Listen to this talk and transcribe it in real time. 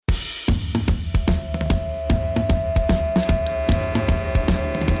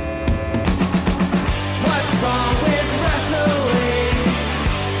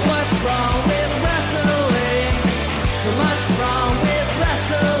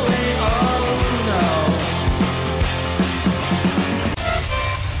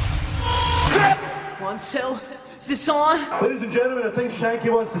this on? Ladies and gentlemen, I think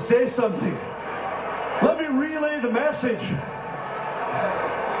Shanky wants to say something. Let me relay the message.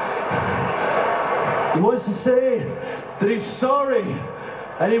 He wants to say that he's sorry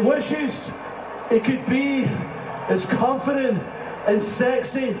and he wishes he could be as confident and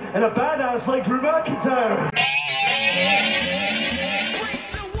sexy and a badass like Drew McIntyre.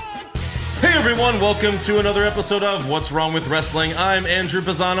 Hey everyone, welcome to another episode of What's Wrong with Wrestling. I'm Andrew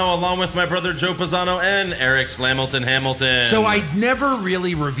Pisano, along with my brother Joe Pisano and Eric Slamilton Hamilton. So I never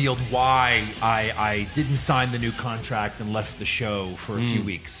really revealed why I didn't sign the new contract and left the show for a few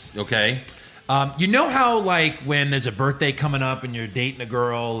weeks. Okay. You know how, like, when there's a birthday coming up and you're dating a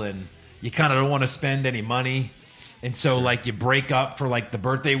girl and you kind of don't want to spend any money, and so, like, you break up for, like, the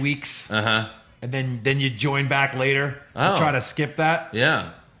birthday weeks, and then you join back later and try to skip that? Yeah.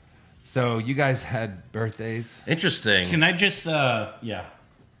 So you guys had birthdays. Interesting. Can I just, yeah.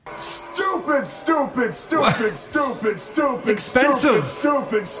 Stupid. It's expensive.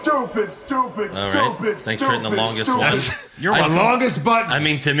 Stupid. All right. Thanks for hitting the longest one. You're the longest button. I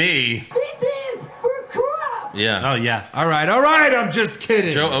mean, to me. This is for crap! Yeah. Oh, yeah. All right. I'm just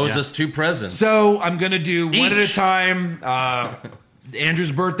kidding. Joe owes us 2 presents. So I'm going to do one at a Each. time.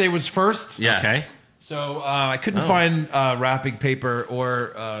 Andrew's birthday was first. Yes. Okay. So I couldn't find wrapping paper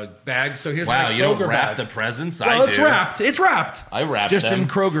or bags. So here's Wow, my you don't Kroger wrap bag. the presents? Well, I it's do. wrapped. It's wrapped. I wrapped just them. in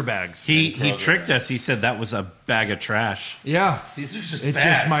Kroger bags. He tricked us. He said that was a bag of trash. Yeah, These are just it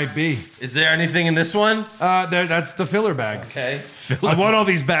bags. just might be. Is there anything in this one? That's the filler bags. Okay. I want all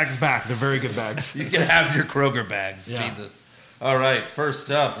these bags back. They're very good bags. You can have your Kroger bags. Yeah. Jesus. All right,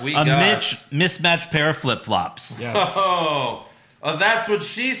 first up, we A got... mismatched pair of flip-flops. Yes. Oh, that's what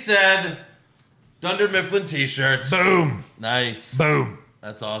she said. Dunder Mifflin t-shirts. Boom. Nice. Boom.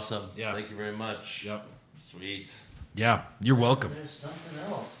 That's awesome. Yeah. Thank you very much. Yep. Sweet. Yeah, you're welcome. There's something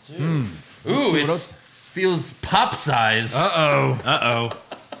else, too. Ooh, it feels pop-sized. Uh-oh.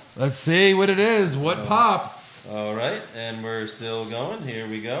 Let's see what it is. What pop? All right, and we're still going. Here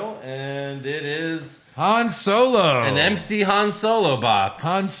we go. And it is Han Solo. an empty Han Solo box.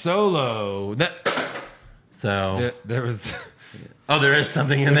 Han Solo. So, There was. oh, there is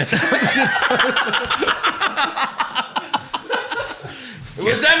something in there. It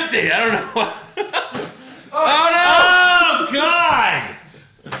was empty. I don't know what. Oh, God!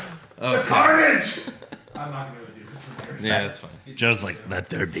 Okay. Carnage! I'm not going to be able to do this one. Yeah, that's fine. Joe's like, let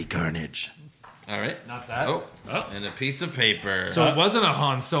there be carnage. All right. Not that. Oh, and a piece of paper. So it wasn't a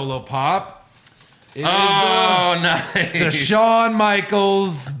Han Solo pop. It oh, is nice. the Shawn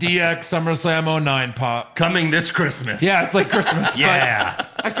Michaels DX SummerSlam 09 pop. Coming this Christmas. Yeah, it's like Christmas. Yeah.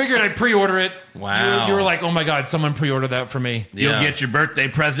 But I figured I'd pre-order it. Wow. You were like, oh my God, someone pre-ordered that for me. You'll Yeah. get your birthday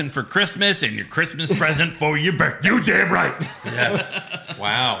present for Christmas and your Christmas present for your birthday. You damn right. Yes.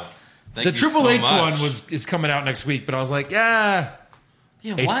 Wow. Thank The you Triple so H much. one is coming out next week, but I was like, yeah.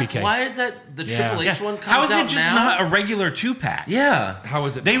 Yeah, HBK. why is that the Yeah. Triple H one comes How is out it just now? not a regular 2-pack? Yeah. How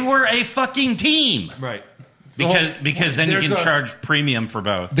is it? They were a fucking team. right. Because then you There's can a- charge premium for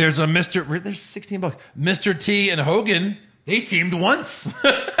both. There's a Mr. There's $16. Mr. T and Hogan, they teamed once.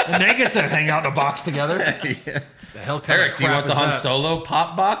 And they get to hang out in a box together. Yeah. The hell kind Eric, of do you crap want the is Han that? Solo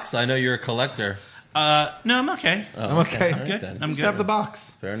pop box? I know you're a collector. No, I'm okay. Oh, I'm okay. All right, Good. then. I'm Just good. have the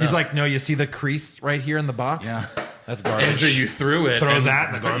box. Fair He's enough. like, no, you see the crease right here in the box? Yeah. That's garbage. Andrew, you threw it. Throw and that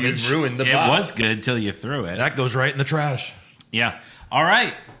in the garbage. You ruined the It box. was good till you threw it. That goes right in the trash. Yeah. All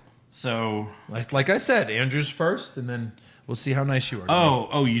right. So, Like I said, Andrew's first, and then we'll see how nice you are. to me.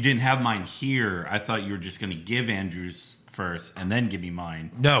 oh, you didn't have mine here. I thought you were just going to give Andrew's first and then give me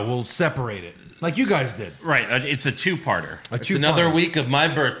mine. No, we'll separate it. Like you guys did. Right. It's a 2-parter. It's another week of my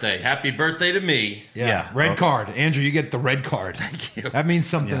birthday. Happy birthday to me. Yeah. Yeah. Red Oh. card. Andrew, you get the red card. Thank you. That means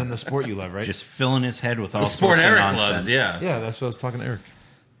something in the sport you love, right? Just filling his head with all The sport sorts of Eric nonsense. loves, yeah. yeah, that's what I was talking to Eric.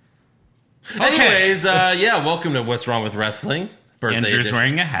 Anyways, yeah, welcome to What's Wrong with Wrestling. Birthday Andrew's edition.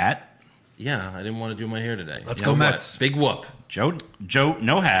 wearing a hat. Yeah, I didn't want to do my hair today. Let's You go know what? Mets. Big whoop. Joe,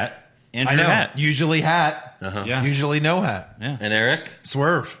 no hat. Andrew I know. hat. Usually hat. Yeah. Usually no hat. Yeah. And Eric?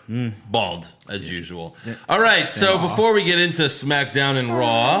 Swerve. Bald, as usual. All right, so before we get into SmackDown and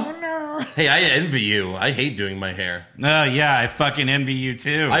Raw, hey, I envy you. I hate doing my hair. Oh, yeah. I fucking envy you,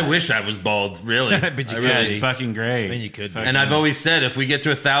 too. I wish I was bald, really. But you I can't. Yeah, really- it's fucking great. I mean, you could. And I've always said, if we get to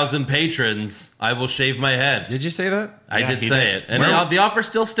 1,000 patrons, I will shave my head. Did you say that? I Yeah, did he say did. it. And Where- the offer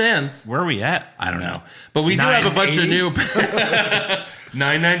still stands. Where are we at? I don't know. But we do have a bunch of new...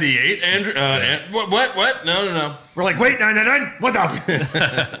 $9.98, Andrew. What? No. We're like, wait, 999,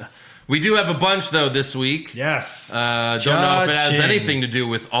 1,000. We do have a bunch though this week. Yes. Don't know if it has Cha-ching. anything to do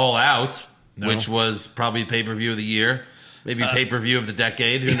with All Out, No. which was probably pay-per-view of the year, maybe pay-per-view of the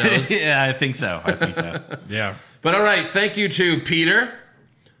decade. Who knows? Yeah, I think so. Yeah. But all right, thank you to Peter,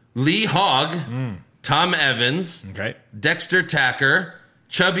 Lee Hogg, Tom Evans, Okay. Dexter Tacker,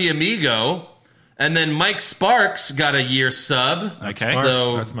 Chubby Amigo, and then Mike Sparks got a year sub. Okay. Sparks,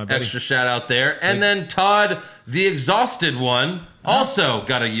 So that's my buddy. extra shout out there. And then Todd, the Exhausted One, also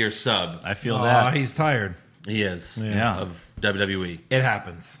got a year sub. I feel Oh, that. he's tired. He is Yeah. of WWE. It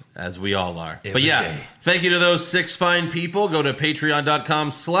happens. As we all are. Every But yeah, day. thank you to those 6 fine people. Go to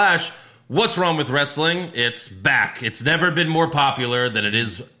patreon.com/What's Wrong with Wrestling. It's back. It's never been more popular than it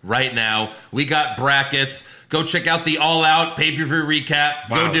is right now. We got brackets. Go check out the All Out pay-per-view recap.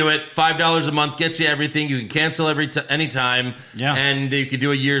 Wow. Go do it. $5 a month gets you everything. You can cancel anytime. Yeah. And you can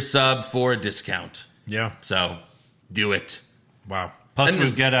do a year sub for a discount. Yeah. So do it. Wow. Plus, And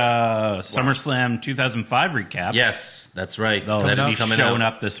we've got a SummerSlam 2005 recap. Yes, that's right. They'll That is be coming showing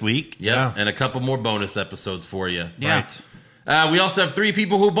out. up this week. Yep. Yeah. And a couple more bonus episodes for you. Yeah. We also have 3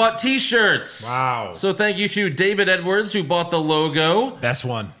 people who bought T-shirts. Wow. So thank you to David Edwards, who bought the logo. Best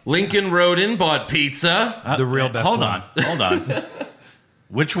one. Lincoln Roden bought pizza. The real best Hold one. Hold on.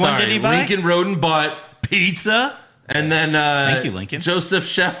 Which one Sorry, did he buy? Lincoln Roden bought. Pizza? And then Thank you, Lincoln. Joseph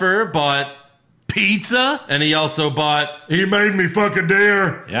Sheffer bought. Pizza? And he also bought. He made me fuck a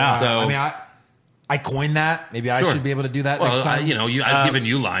deer. Yeah. So, I mean, I coined that. Maybe I Sure. should be able to do that well, next time. I've given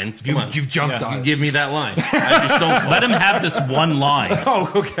you lines. Come on. You've jumped Yeah. on You it. give me that line. I just don't. Let him have this one line. Oh,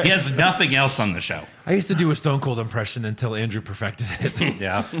 okay. He has nothing else on the show. I used to do a Stone Cold impression until Andrew perfected it.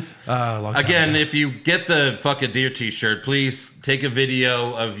 Yeah. A long time Again, ago. if you get the fuck a deer T-shirt, please take a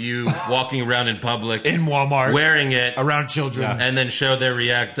video of you walking around in public in Walmart, wearing it, around children. and then show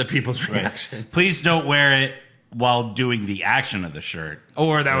the people's reactions. Please don't wear it while doing the action of the shirt.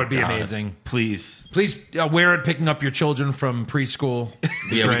 Or that would be God. amazing. Please. Please wear it picking up your children from preschool.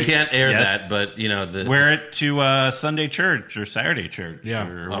 Yeah, we Great. can't air Yes. that, but the Wear it to Sunday church or Saturday church. Yeah.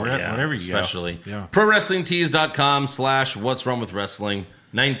 Or oh, whatever you especially Yeah. ProWrestlingTees.com/What's Wrong with Wrestling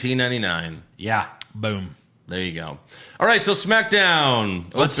 1999. go. Yeah. Boom. There you go. All right, so SmackDown.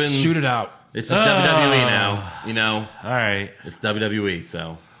 Let's opens, shoot it out. This is WWE now. All right. It's WWE.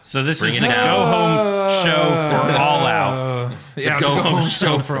 So So this Bring is it the down. go-home show for All Out. Yeah, go the home go-home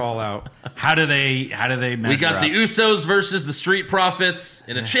show show for All Out. How do they measure we got up? the Usos versus the Street Profits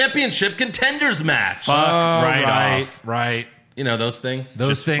in a championship contenders match. Fuck right right, off. right. You know those things? Those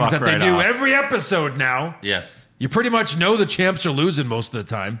Just things fuck that they right do off. every episode now. Yes. You pretty much know the champs are losing most of the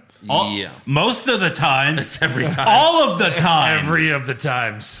time. Yeah. Most of the time. It's every time. All of the time. Every of the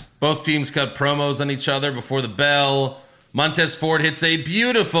times. Both teams cut promos on each other before the bell. Montez Ford hits a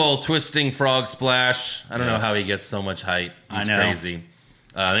beautiful twisting frog splash. I don't know Yes. how he gets so much height. He's I know. crazy.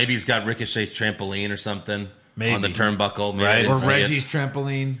 Maybe he's got Ricochet's trampoline or something Maybe. on the turnbuckle. Maybe I Right. didn't Or see Reggie's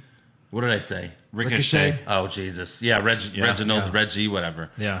trampoline. it. What did I say? Ricochet. Oh, Jesus. Yeah, Reginald, yeah. Reggie, whatever.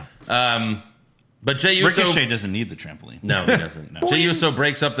 Yeah. But Jey Uso... Ricochet doesn't need the trampoline. No, he doesn't. Jey Uso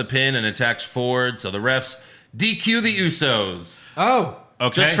breaks up the pin and attacks Ford, so the refs DQ the Usos. Oh.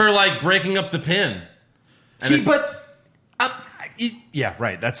 Okay. Just for, breaking up the pin. And See, it- but... yeah,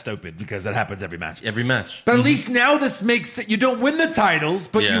 right. That's stupid because that happens every match. Every match. But at least now this makes it... You don't win the titles,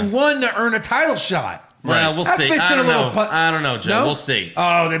 but Yeah. you won to earn a title shot. Well, we'll That see. fits I in a don't little know. put- I don't know, Joe. No? We'll see.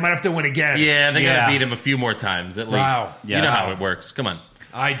 Oh, they might have to win again. Yeah, they got Yeah. to beat him a few more times at least. Wow. You Yeah. know how it works. Come on.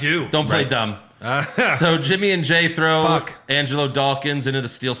 I do. Don't play dumb. So Jimmy and Jay throw Fuck. Angelo Dawkins into the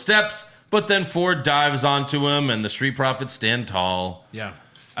steel steps, but then Ford dives onto him, and the Street Profits stand tall. Yeah.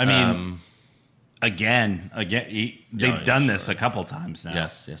 I mean, again, they've done sure. this a couple times now.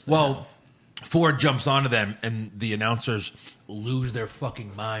 Yes, yes. they Well, have. Ford jumps onto them, and the announcers lose their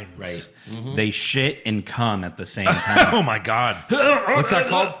fucking minds. Right. They shit and cum at the same time. Oh my god. What's that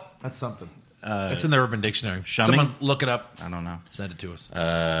called? That's something. It's in the Urban Dictionary. Shumming? Someone look it up. I don't know. Send it to us.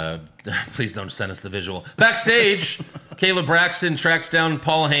 Please don't send us the visual. Backstage, Kayla Braxton tracks down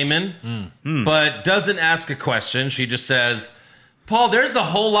Paul Heyman, but doesn't ask a question. She just says, Paul, there's a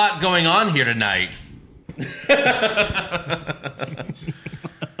whole lot going on here tonight.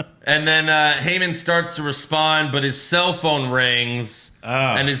 And then Heyman starts to respond, but his cell phone rings,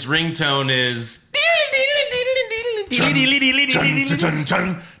 and his ringtone is...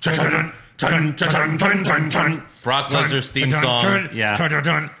 Brock Lesnar's theme song, Yeah.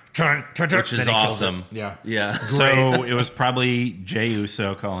 which is awesome. Yeah. Yeah. So it was probably Jey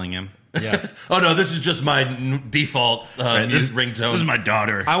Uso calling him. Yeah. Oh, no, this is just my default ringtone. This is my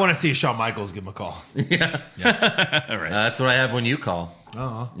daughter. I want to see Shawn Michaels give him a call. All right. That's what I have when you call.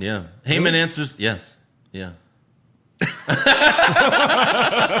 Oh. Yeah. Heyman answers, yes. Yeah.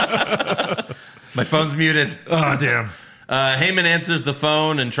 My phone's muted. Oh, damn. Heyman answers the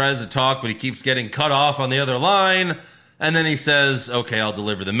phone and tries to talk, but he keeps getting cut off on the other line. And then he says, okay, I'll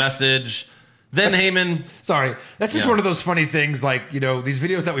deliver the message. Then Heyman, Sorry, that's just one of those funny things, like, these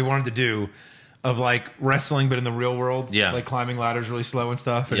videos that we wanted to do of like wrestling, but in the real world, Yeah. like climbing ladders really slow and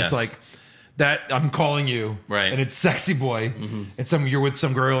stuff. And Yeah. it's like that. I'm calling you, Right. And it's Sexy Boy, and you're with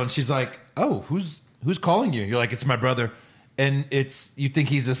some girl, and she's like, "Oh, who's calling you?" You're like, "It's my brother," and you think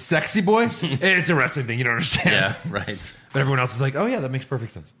he's a sexy boy. It's a wrestling thing, you don't understand. yeah, right. But everyone else is like, "Oh yeah, that makes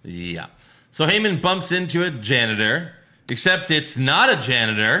perfect sense." Yeah. So Heyman bumps into a janitor, except it's not a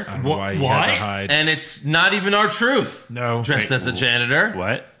janitor, I don't know why he had to hide. and it's not even R-Truth. No. Dressed Wait, as a janitor.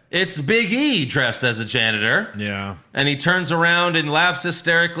 What? It's Big E dressed as a janitor. Yeah. And he turns around and laughs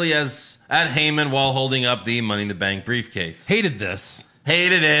hysterically at Heyman while holding up the Money in the Bank briefcase. Hated this.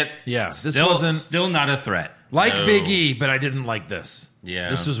 Hated it. Yeah, this Still, wasn't still not a threat. like No. Big E, but I didn't like this. Yeah.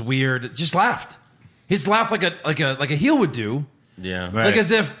 This was weird. Just laughed. He's laughed like a heel would do. Yeah. Right. Like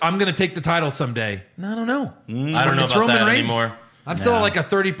as if I'm going to take the title someday. No, I don't know. I don't know It's about Roman that Reigns. anymore. I'm still at like a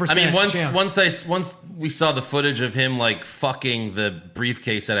 30%. I mean, chance. once we saw the footage of him like fucking the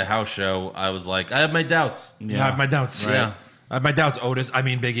briefcase at a house show, I was like, I have my doubts. I have my doubts. Yeah. I have my doubts, Otis. I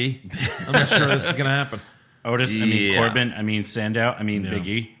mean, Big E. I'm not sure this is going to happen. Otis, I mean Yeah. Corbin, I mean Sandow, I mean Big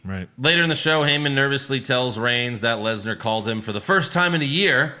E. Right. Later in the show, Heyman nervously tells Reigns that Lesnar called him for the first time in a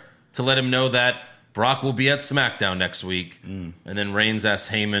year to let him know that Brock will be at SmackDown next week. And then Reigns asks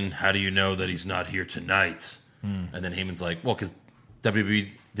Heyman, how do you know that he's not here tonight? And then Heyman's like, well, because WWE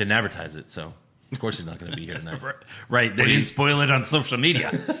didn't advertise it, so of course he's not going to be here tonight. Right, they didn't spoil it on social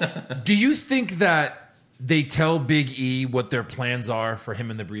media. Do you think that they tell Big E what their plans are for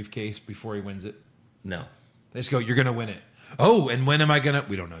him in the briefcase before he wins it? No. They just go, you're going to win it. Oh, and when am I going to?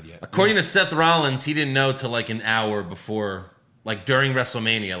 We don't know yet. According to Seth Rollins, he didn't know till like an hour before, like during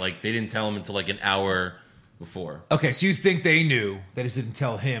WrestleMania. Like they didn't tell him until like an hour before. Okay, so you think they knew, they just didn't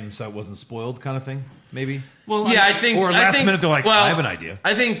tell him so it wasn't spoiled kind of thing, maybe? Well, Yeah, I think. Or I last think- minute they're like, well, I have an idea.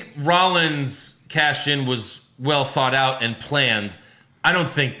 I think Rollins' cash in was well thought out and planned. I don't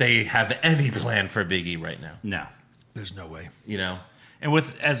think they have any plan for Big E right now. no. There's no way. You know, And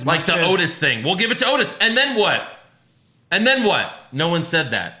with as like much the as, Otis thing. We'll give it to Otis, and then what? And then what? No one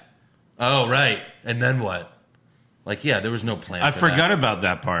said that. Oh, right. And then what? Like, yeah, there was no plan. I for forgot that. about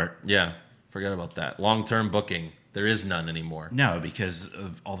that part. Yeah, forget about that. Long-term booking. There is none anymore. No, because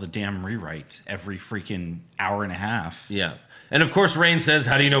of all the damn rewrites every freaking hour and a half. Yeah. And of course, Reigns says,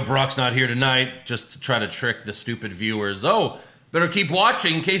 how do you know Brock's not here tonight? Just to try to trick the stupid viewers. Oh, better keep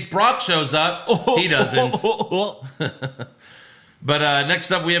watching in case Brock shows up. He doesn't. But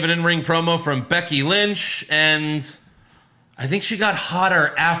next up, we have an in-ring promo from Becky Lynch. And I think she got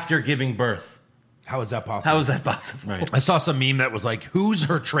hotter after giving birth. How is that possible? How is that possible? Right. I saw some meme that was like, who's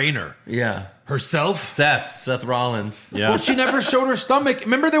her trainer? Yeah. Herself? Seth Rollins. Yeah. Well, she never showed her stomach.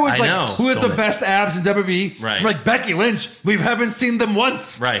 Remember there was I like, know. who has the Stomach. best abs in WWE? Right. I'm like, Becky Lynch. We haven't seen them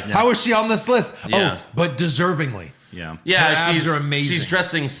once. Right. How is she on this list? Yeah. Oh, but deservingly. Yeah. Yeah, Her abs she's, are amazing. she's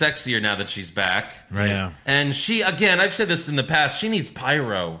dressing sexier now that she's back. Right. Yeah. And she, again, I've said this in the past, she needs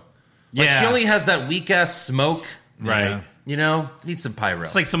pyro. Like, Yeah. she only has that weak-ass smoke. Right. Yeah. You know? Needs some pyro.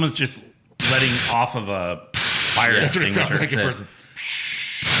 It's like someone's just letting off of a fire That's what it extinguisher. sounds like in person.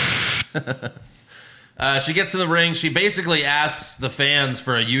 She gets in the ring. She basically asks the fans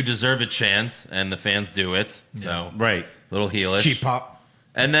for a "You deserve it" chant, and the fans do it. So, Right. little heelish. Cheap pop.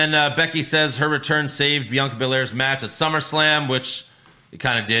 And then Becky says her return saved Bianca Belair's match at SummerSlam, which it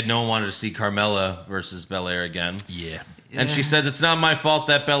kind of did. No one wanted to see Carmella versus Belair again. Yeah. And she says, it's not my fault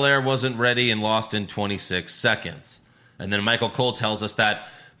that Belair wasn't ready and lost in 26 seconds. And then Michael Cole tells us that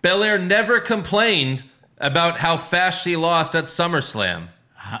Belair never complained about how fast she lost at SummerSlam,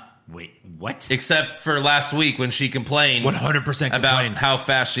 Wait, what? except for last week when she complained 100% about complained. how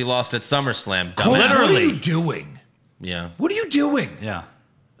fast she lost at SummerSlam. Cole, Dumbass. what are Literally. you doing? Yeah. What are you doing? Yeah.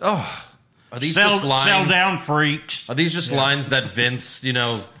 Oh, Are these Sell, just lines? sell down, freaks. Are these just lines that Vince,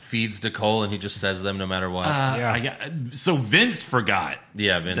 feeds to Cole and he just says them no matter what? yeah. So Vince forgot.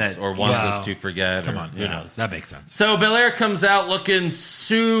 Yeah, Vince, That- or wants Wow. us to forget. Come or on. Who knows? That makes sense. So Belair comes out looking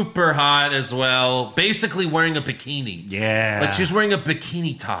super hot as well, basically wearing a bikini. Yeah. Like she's wearing a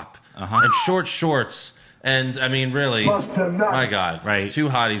bikini top and short shorts. And, I mean, really, Bust a nut. my God. Right. Two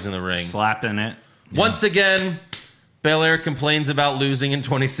hotties in the ring. Slapping it. Once again, Belair complains about losing in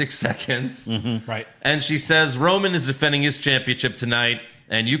 26 seconds. Right. And she says Roman is defending his championship tonight,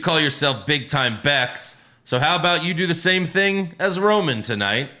 and you call yourself Big Time Bex. So how about you do the same thing as Roman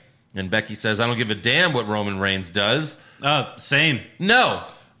tonight? And Becky says, I don't give a damn what Roman Reigns does. Same. No.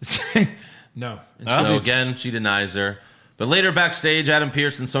 No. So again, she denies her. But later backstage, Adam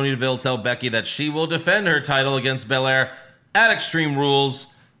Pearce and Sonya Deville tell Becky that she will defend her title against Belair at Extreme Rules.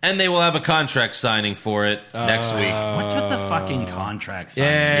 And they will have a contract signing for it next week. What's with the fucking contracts?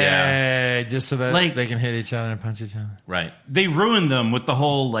 Yeah, just so that Like- they can hit each other and punch each other. Right. They ruined them with the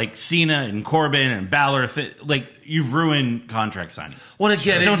whole like Cena and Corbin and Balor. Like you've ruined contract signings. Well, again,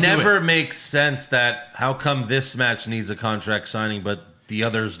 Just it don't do never it. makes sense that how come this match needs a contract signing, but the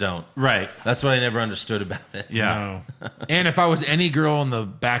others don't. Right. That's what I never understood about it. Yeah. No. And if I was any girl in the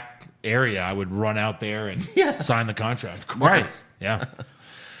back area, I would run out there and sign the contract. Right. Yeah.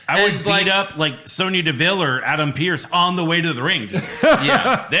 I would And, beat like- up like Sonya Deville or Adam Pearce on the way to the ring.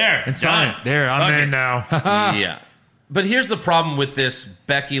 Yeah. There. And sign it. There, I'm in now. Yeah. But here's the problem with this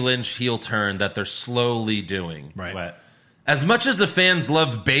Becky Lynch heel turn that they're slowly doing. Right. What? As much as the fans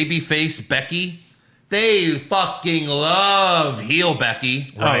love babyface Becky, they fucking love heel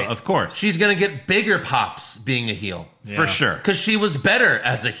Becky. Right. Oh, of course. She's going to get bigger pops being a heel. For sure. Because she was better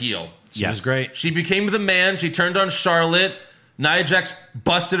as a heel. She was great. She became the man. She turned on Charlotte. Nia Jax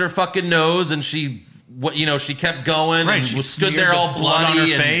busted her fucking nose, and she kept going Right, and she stood smeared there the all blood on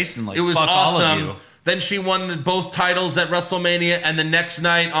bloody her face and, like, it was fuck all of awesome. you. Then she won both titles at WrestleMania, and the next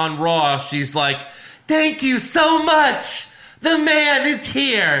night on Raw, she's like, "Thank you so much. The man is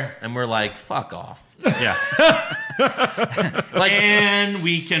here," and we're like, "Fuck off." Yeah. Like, And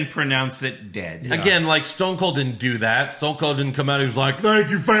we can pronounce it dead. again, like Stone Cold didn't do that. Stone Cold didn't come out. He was like, Thank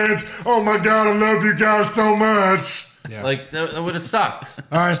you, fans. Oh my God, I love you guys so much. Yeah. like that would have sucked.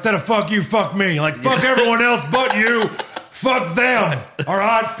 All right, instead of fuck you, fuck me. Like, fuck everyone else but you. Fuck them. All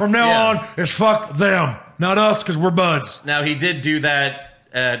right? From now Yeah. on, it's fuck them. Not us, because we're buds. Now, he did do that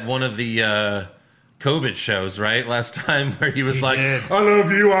at one of the COVID shows, right? Last time, where he was like, did. I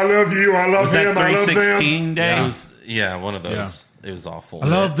love you. I love you. I love Was that him. I love them. 316 days? yeah, one of those. Yeah. It was awful. I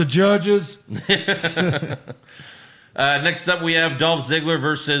love the judges. Next up, we have Dolph Ziggler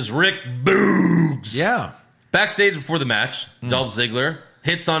versus Rick Boogs. Yeah. Backstage before the match, Dolph Ziggler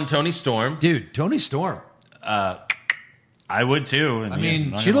hits on Toni Storm. Dude, Toni Storm. I would too. I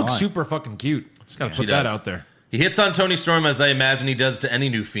mean, she looks super fucking cute. Just got to She put that does. out there. He hits on Toni Storm, as I imagine he does to any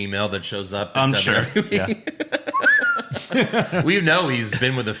new female that shows up. at I'm sure. WWE. Yeah. We know he's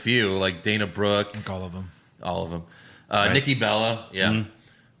been with a few, like Dana Brooke, All of them. all of them. Nikki Bella, yeah.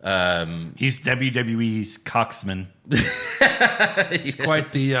 He's WWE's Coxman. He's quite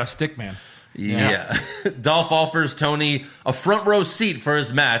the stick man. Yeah. Dolph offers Tony a front row seat for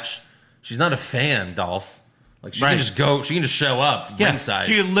his match. She's not a fan, Dolph. Like, she Right. can just go, she can just show up ringside.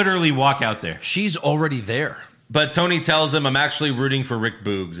 She could literally walk out there. She's already there. But Tony tells him, "I'm actually rooting for Rick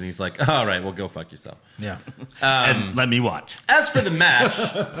Boogs." And he's like, "All right, well, go fuck yourself." Yeah. And let me watch. As for the match,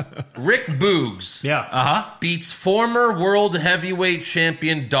 Rick Boogs Yeah. beats former world heavyweight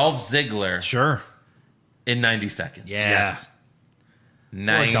champion Dolph Ziggler Sure. in 90 seconds. Yeah. Yes.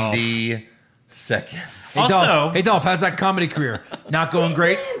 90 seconds. Hey, Also- Dolph. Hey, Dolph, how's that comedy career? Not going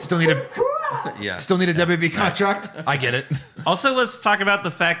great? Still need a Yeah. WB contract? I get it. Also, let's talk about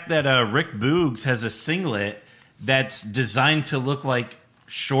the fact that Rick Boogs has a singlet that's designed to look like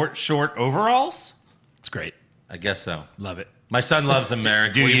short overalls. It's great. I guess so. Love it. My son loves him,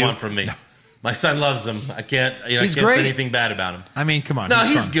 Eric. Do What do you you? want from me? My son loves him. I can't. I He's can't great. say anything bad about him. I mean, come on. No,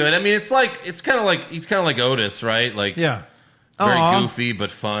 he's fun. good. I mean, he's kind of like Otis, right? Like, Yeah. very Aw. goofy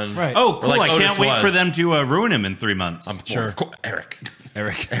but fun. Right. Oh, Or cool. like I can't Otis wait was. for them to ruin him in 3 months. Well, of course, Eric.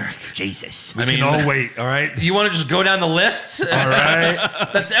 Eric. Jesus. I mean, all wait, all right? you want to just go down the list? All right.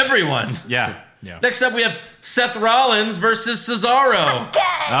 That's everyone. Yeah. Yeah. Next up, we have Seth Rollins versus Cesaro.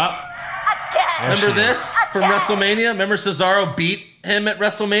 Remember this from WrestleMania? Remember Cesaro beat him at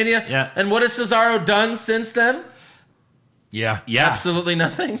WrestleMania? Yeah. And what has Cesaro done since then? Yeah. Yeah. Absolutely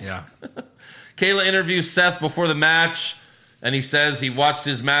nothing. Yeah. Kayla interviews Seth before the match, and he says he watched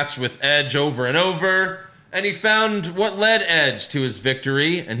his match with Edge over and over, and he found what led Edge to his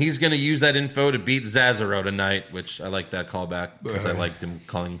victory, and he's going to use that info to beat Cesaro tonight, which I like that callback because I liked him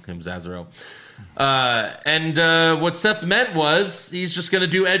calling him Cesaro. And what Seth meant was he's just going to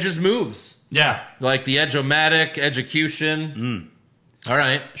do Edge's moves, Yeah. like the Edge-o-matic, Edgecution. All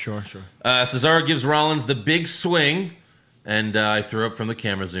right. Sure, sure. Cesaro gives Rollins the big swing, and I threw up from the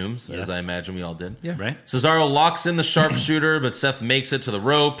camera zooms, Yes. as I imagine we all did. Yeah. Right? Cesaro locks in the sharpshooter, but Seth makes it to the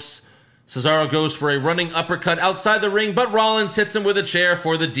ropes. Cesaro goes for a running uppercut outside the ring, but Rollins hits him with a chair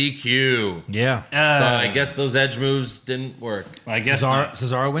for the DQ. Yeah. So I guess those Edge moves didn't work. I guess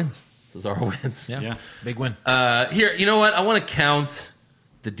Cesaro wins. Cesaro wins. Yeah. Yeah. Big win. Here, you know what? I want to count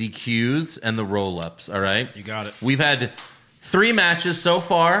the DQs and the roll-ups, all right? You got it. We've had 3 matches so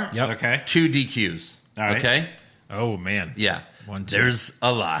far. Yep. Okay. 2 DQs. All right. Okay? Oh, man. Yeah. 1, 2. There's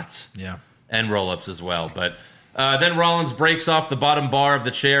a lot. Yeah. And roll-ups as well. But Then Rollins breaks off the bottom bar of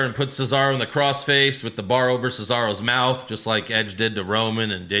the chair and puts Cesaro in the crossface with the bar over Cesaro's mouth, just like Edge did to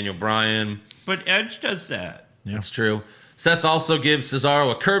Roman and Daniel Bryan. But Edge does that. That's true. Seth also gives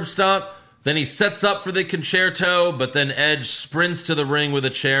Cesaro a curb stomp. Then he sets up for the concerto, but then Edge sprints to the ring with a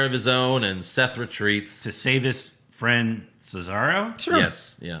chair of his own, and Seth retreats. To save his friend Cesaro? Sure.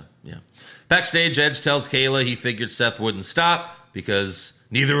 Yes, yeah. Backstage, Edge tells Kayla he figured Seth wouldn't stop because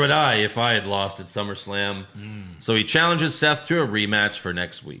neither would I if I had lost at SummerSlam. So he challenges Seth to a rematch for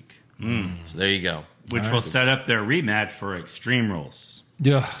next week. So there you go. Which will set up their rematch for Extreme Rules.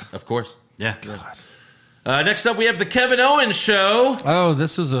 Yeah. Of course. Yeah. Next up, we have the Kevin Owens show. Oh,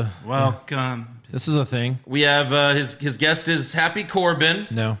 this is a thing. We have his guest is Happy Corbin.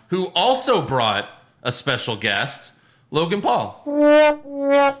 No. Who also brought a special guest, Logan Paul.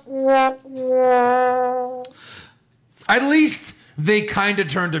 At least they kind of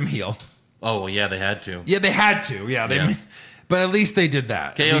turned him heel. Oh, well, yeah, they had to. Yeah, they had to. Yeah, Yeah. But at least they did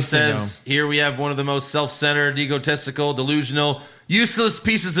that. At KO least they says, here we have one of the most self-centered, egotistical, delusional, useless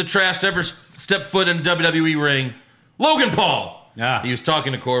pieces of trash to ever step foot in a WWE ring, Logan Paul. Yeah. He was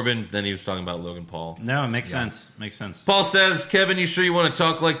talking to Corbin, then he was talking about Logan Paul. No, it makes sense. Makes sense. Paul says, Kevin, you sure you want to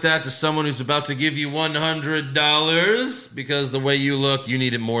talk like that to someone who's about to give you $100? Because the way you look, you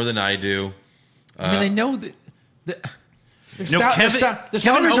need it more than I do. I mean, they know that. Their Kevin salaries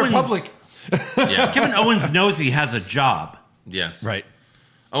are Owens- public. Yeah. Kevin Owens knows he has a job. Yes. Right.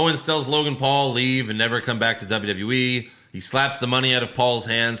 Owens tells Logan Paul leave and never come back to WWE. He slaps the money out of Paul's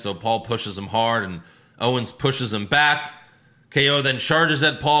hands, so Paul pushes him hard, and Owens pushes him back. KO then charges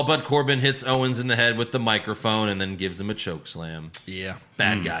at Paul, but Corbin hits Owens in the head with the microphone and then gives him a choke slam. Yeah.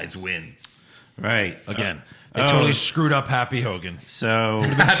 Bad guys win. Right. Again. They totally screwed up Happy Hogan. So,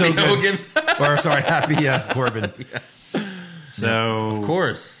 Happy so good. Hogan. Or, sorry, Happy Corbin. Of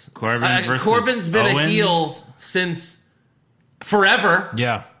course. Corbin versus Corbin's been a Owens. heel since forever.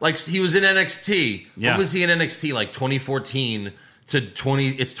 Yeah. Like, he was in NXT. Yeah. What was he in NXT? Like 2014 to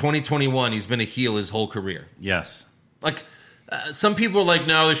it's 2021. He's been a heel his whole career. Yes. Like, some people are like,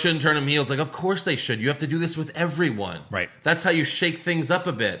 no, they shouldn't turn him heel. It's like, of course they should. You have to do this with everyone. Right. That's how you shake things up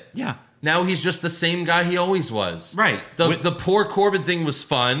a bit. Yeah. Now he's just the same guy he always was. Right. The poor Corbin thing was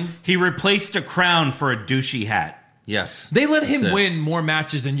fun. He replaced a crown for a douchey hat. Yes. They let him That's it. win more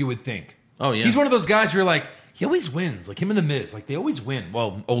matches than you would think. Oh, yeah. He's one of those guys where you're like, he always wins. Like him and The Miz. Like they always win.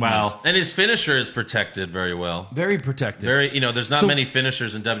 Well, old Wow. Miz. And his finisher is protected very well. Very protected. There's not So- many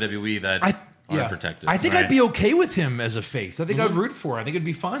finishers in WWE that aren't protected. I think Right. I'd be okay with him as a face. I think I'd root for it. I think it'd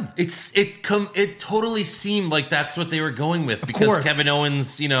be fun. It totally seemed like that's what they were going with because course. Kevin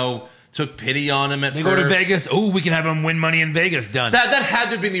Owens, took pity on him at They first. go to Vegas. Oh, we can have him win money in Vegas. Done. That had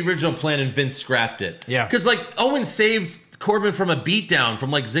to have been the original plan, and Vince scrapped it. Yeah. Because, Owens saved Corbin from a beatdown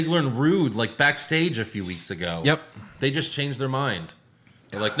from, Ziggler and Rude, backstage a few weeks ago. Yep. They just changed their mind.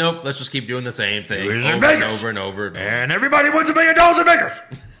 They're like, nope, let's just keep doing the same thing It was over in and Vegas. over and over. And over. And everybody wins $1 million in Vegas.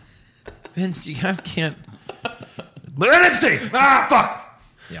 Vince, you can't. But NXT. Fuck.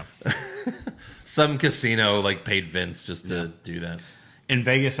 Yeah. Some casino, paid Vince just to do that. In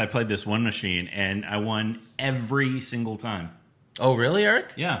Vegas, I played this one machine, and I won every single time. Oh, really,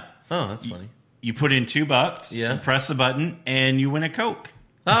 Eric? Yeah. Oh, that's funny. You put in $2, Yeah. you press the button, and you win a Coke.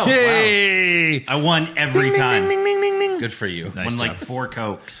 Oh, Hey. I won every time. wow. Good for you. Won 4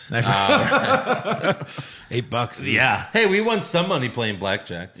 Cokes. $8. Yeah. Hey, we won some money playing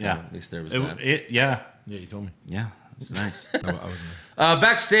blackjack. So Yeah. at least there was that. Yeah. Yeah, you told me. Yeah. It's nice. I wasn't.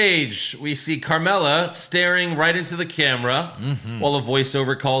 Backstage, we see Carmella staring right into the camera while a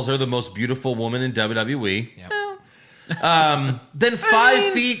voiceover calls her the most beautiful woman in WWE. Then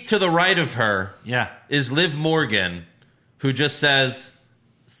 5 feet to the right of her Yeah. is Liv Morgan, who just says,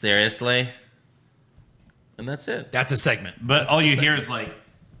 seriously? And that's it. That's a segment. But all you hear is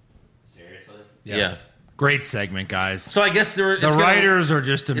seriously? Yeah. Great segment, guys. So I guess The writers are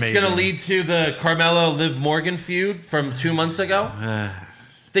just amazing. It's going to lead to the Carmella-Liv Morgan feud from 2 months ago.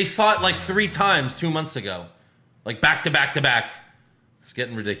 They fought 3 times 2 months ago. Back to back to back. It's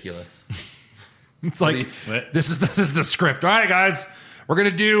getting ridiculous. It's like What? this is the script. All right, guys, we're gonna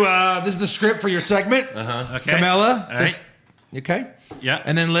do. This is the script for your segment. Okay. Carmella, All just okay. Yeah.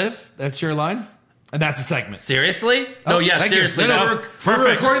 And then Liv, that's your line, and that's a segment. Seriously? No, yeah, Thank you. seriously. No, that's- we're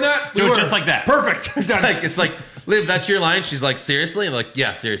perfect. recording that. Do We it were. just like that. Perfect. Done. it's like, Liv, that's your line. She's like, seriously? I'm like,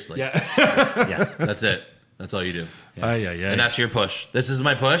 yeah, seriously. Yeah. Yes. That's it. That's all you do. Yeah. And that's your push. This is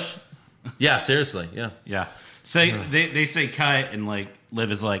my push? Yeah, seriously. Yeah. Yeah. Say they say cut, and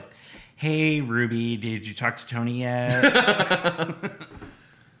Liv is like, "Hey Ruby, did you talk to Tony yet?"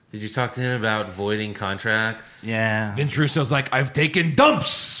 Did you talk to him about voiding contracts? Yeah. Vince Russo's like, I've taken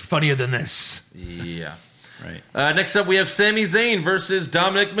dumps. Funnier than this. Yeah. Right. Next up, we have Sami Zayn versus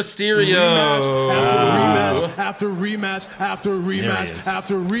Dominic Mysterio. Rematch after rematch after There he rematch is.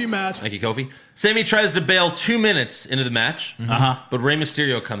 after rematch. Thank you, Kofi. Sami tries to bail 2 minutes into the match, but Rey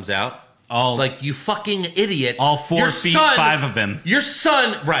Mysterio comes out. All Like, you fucking idiot. all 4 feet 5 of him. Your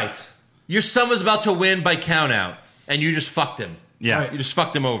son, right. Your son was about to win by count out, and you just fucked him. Yeah. You just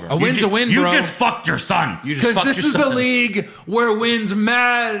fucked him over. A win's a win, You bro. just fucked your son. You just Because fucked this your is the son. league where wins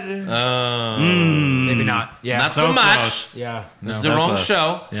matter. Maybe not. Yeah. Not so So much. close. Yeah. This is No. the wrong close.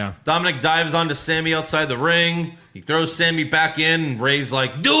 show. Yeah. Dominic dives onto Sammy outside the ring. He throws Sammy back in, and Ray's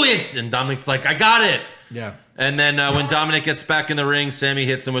like, do it! And Dominic's like, I got it! Yeah. And then when Dominic gets back in the ring, Sammy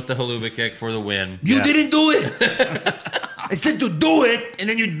hits him with the haluva kick for the win. You Yeah. didn't do it. I said to do it, and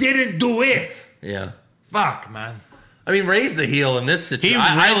then you didn't do it. Yeah. Fuck, man. I mean, Ray's the heel in this situation. He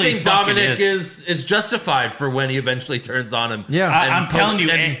I really think fucking Dominic is justified for when he eventually turns on him. Yeah. And I'm telling you,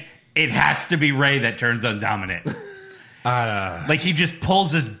 and- it has to be Ray that turns on Dominic. Like he just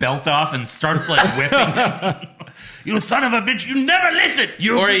pulls his belt off and starts like whipping him. You son of a bitch! You never listen.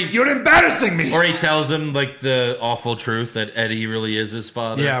 You're embarrassing me. Or he tells him like the awful truth that Eddie really is his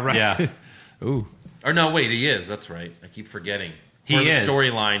father. Yeah, right. Yeah. Ooh. Or no, wait, he is. That's right. I keep forgetting. He For the is.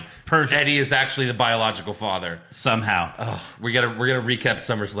 storyline. Perfect. Eddie is actually the biological father. Somehow. We're gonna recap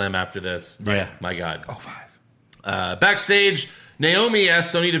SummerSlam after this. Yeah. My God. Oh, 5. Backstage, Naomi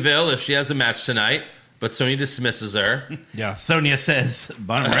asks Sonya Deville if she has a match tonight, but Sonya dismisses her. Yeah. Sonya says,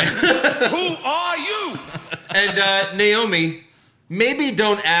 "Bottom right." Who are you? And Naomi, maybe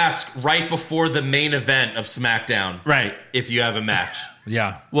don't ask right before the main event of SmackDown. Right. If you have a match.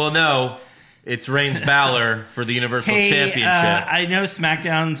 Yeah. Well, no. It's Reigns Balor for the Universal Championship. I know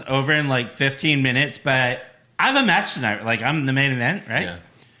SmackDown's over in like 15 minutes, but I have a match tonight. Like I'm the main event, right? Yeah.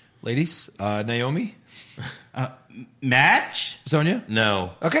 Ladies, Naomi, Match? Sonia.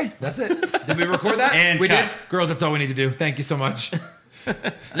 No. Okay, that's it. Did we record that? And we cut. did. Girls, that's all we need to do. Thank you so much.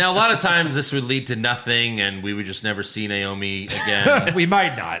 Now, a lot of times this would lead to nothing, and we would just never see Naomi again. We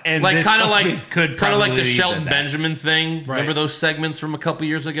might not. And Like this kind of could like the probably Shelton lead to that. Benjamin thing. Remember those segments from a couple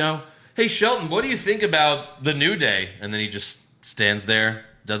years ago? Hey Shelton, what do you think about the New Day? And then he just stands there,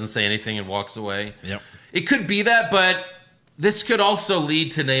 doesn't say anything, and walks away. Yep. It could be that, but this could also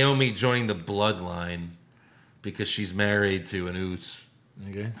lead to Naomi joining the Bloodline because she's married to an Uce.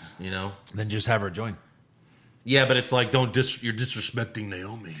 Okay. You know? Then just have her join. Yeah, but it's like you're disrespecting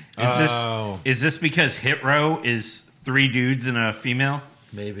Naomi. Is this because Hit Row is 3 dudes and a female?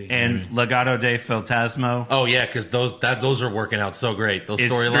 Maybe. And Legado de Fantasma Oh yeah, because those are working out so great. Those is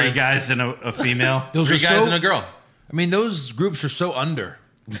 3 storylines. guys and a female? Those 3 are guys so, and a girl. I mean, those groups are so under.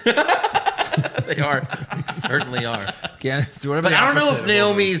 They are. They certainly are. Yeah, it's whatever But the I don't know opposite if of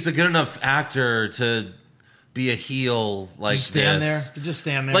Naomi's a good enough actor to be a heel like just stand this. there. Just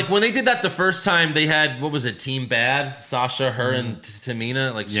stand there. Like when they did that the first time, they had what was it, Team Bad? Sasha, her, and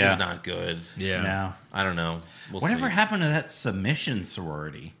Tamina. Like Yeah. she's not good. yeah. No. I don't know. We'll Whatever see. happened to that submission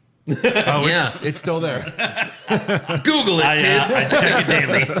sorority? Oh, Yeah. it's still there. Google it, kids. I check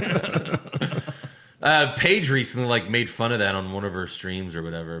it daily. Paige recently like made fun of that on one of her streams or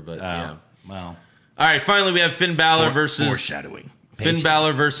whatever. But yeah. Well, All right, finally we have Finn Balor versus foreshadowing. Finn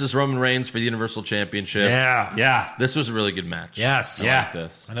Balor versus Roman Reigns for the Universal Championship. Yeah. Yeah. This was a really good match. Yes. I Yeah. like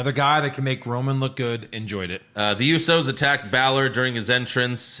this. Another guy that can make Roman look good. Enjoyed it. The Usos attacked Balor during his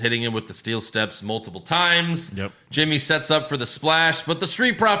entrance, hitting him with the steel steps multiple times. Yep. Jimmy sets up for the splash, but the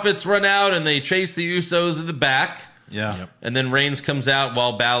Street Profits run out and they chase the Usos in the back. Yeah. Yep. And then Reigns comes out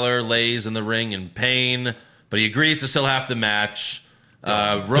while Balor lays in the ring in pain, but he agrees to still have the match.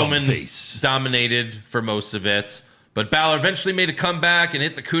 Roman face. dominated for most of it, but Balor eventually made a comeback and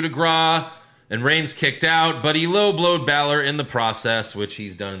hit the coup de grace, and Reigns kicked out, but he low-blowed Balor in the process, which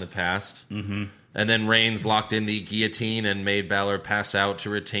he's done in the past. Mm-hmm. And then Reigns locked in the guillotine and made Balor pass out to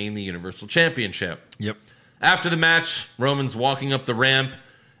retain the Universal Championship. Yep. After the match, Roman's walking up the ramp,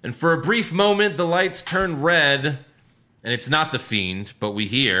 and for a brief moment, the lights turn red, and it's not the Fiend, but we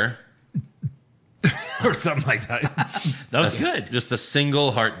hear Or something like that. That was good. just a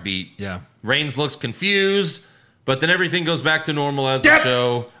single heartbeat. Yeah. Reigns looks confused, but then everything goes back to normal as the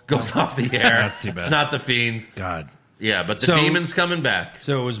show goes off the air. That's too bad. It's not the Fiend. God. Yeah, but the So- demon's coming back.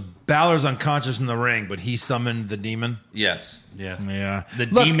 So it was Balor's unconscious in the ring, but he summoned the demon. Yes. Yeah. Yeah. The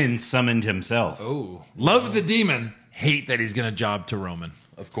Look, demon summoned himself. Oh. Love the demon. Hate that he's going to job to Roman.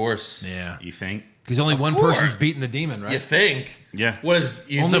 Of course. Yeah. You think? Because only one course. person's beating the demon, right? You think? Yeah. What is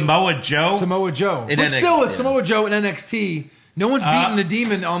you Samoa Joe? Samoa Joe. In But NXT, still, with yeah. Samoa Joe in NXT, no one's beating the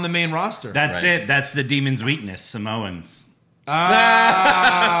demon on the main roster. That's Right. it. That's the demon's weakness, Samoans.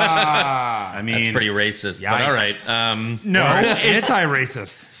 Ah. I mean, That's pretty racist. But all right. no, it's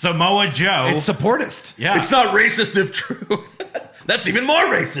Anti-racist. Samoa Joe. It's supportist. yeah. It's not racist if true. That's even more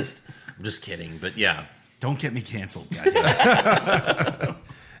racist. I'm just kidding, but yeah. Don't get me canceled, goddamn.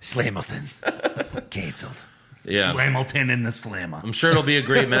 Slamilton. Cancelled. Yeah. Slamilton in the slammer. I'm sure it'll be a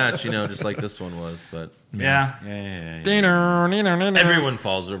great match, just like this one was. But Yeah. everyone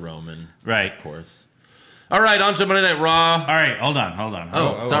falls to Roman. Right. Of course. All right, on to Monday Night Raw. All right, hold on.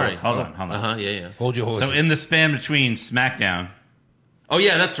 Sorry. Hold on. Yeah. Hold your horses. So in the span between SmackDown, Oh,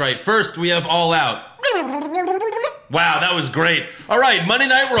 yeah, that's right. First, we have All Out. Wow, that was great. All right, Monday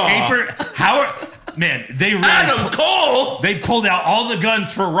Night Raw. they really Adam Cole! they pulled out all the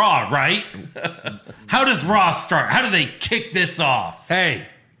guns for Raw, right? How does Raw start? How do they kick this off? Hey,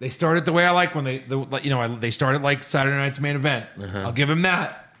 they started the way I like when they started like Saturday Night's main event. I'll give him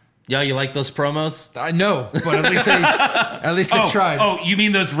that. Yeah, you like those promos? I know, but at least they tried. Oh, you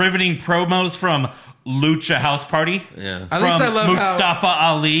mean those riveting promos from Lucha House Party? Yeah. At least I love Mustafa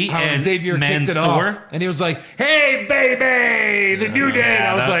Ali how and Xavier kicked it Mansoor. off, and he was like, "Hey, baby, the New Day." And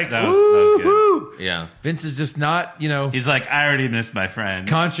I was like, that was good. "Woo!" Yeah. Vince is just not, He's like, I already missed my friend.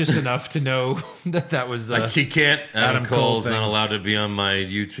 conscious enough to know that was. Like, he can't. Adam Cole Cole's thing. not allowed to be on my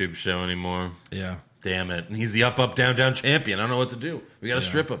YouTube show anymore. Yeah. Damn it. And he's the up, down, down champion. I don't know what to do. We got to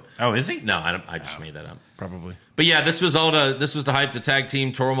strip him. Oh, is he? No, I just made that up. Probably. But yeah, this was to hype the tag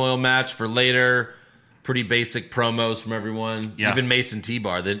team turmoil match for later. Pretty basic promos from everyone. Yeah. Even Mason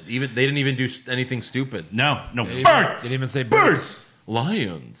T-Bar. They didn't even do anything stupid. No. They Birds! didn't even say birds.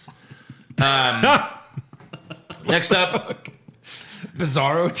 Lions. Next up,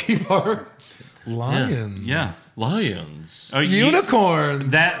 Bizarro T-Bar. Lions. Yeah. Lions. Oh,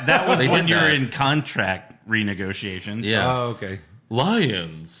 Unicorn. That was They when did you were that. in contract renegotiations. Yeah. Oh, okay.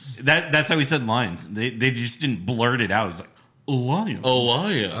 Lions. That's how he said lions. They just didn't blurt it out. It was like, lions. Oh,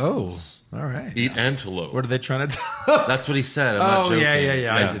 lions. Oh, all right. Eat antelope. What are they trying to That's what he said. I'm not Oh, joking.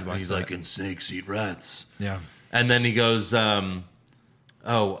 yeah. I did watch He's that. like, and snakes eat rats. Yeah. And then he goes, and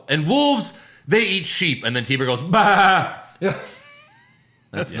wolves, they eat sheep. And then T-Bar goes, bah. Yeah.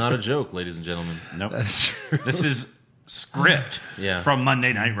 That's not a joke, ladies and gentlemen. Nope. That's true. This is script Yeah. from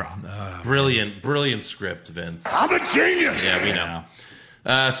Monday Night Raw. Brilliant script, Vince. I'm a genius. Yeah, we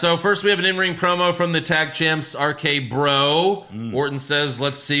know. So first we have an in-ring promo from the tag champs, RK Bro. Orton says,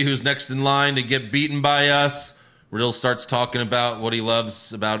 let's see who's next in line to get beaten by us. Riddle starts talking about what he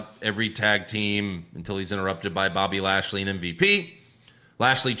loves about every tag team until he's interrupted by Bobby Lashley and MVP.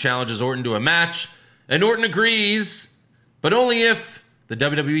 Lashley challenges Orton to a match, and Orton agrees, but only if the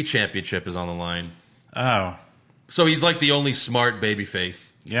WWE Championship is on the line. Oh. So he's like the only smart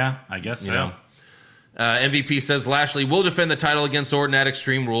babyface. Yeah, I guess so. You know. MVP says Lashley will defend the title against Orton at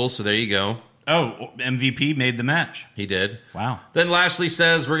Extreme Rules, so there you go. Oh, MVP made the match. He did. Wow. Then Lashley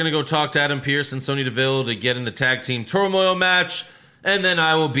says, we're going to go talk to Adam Pearce and Sonya Deville to get in the tag team turmoil match, and then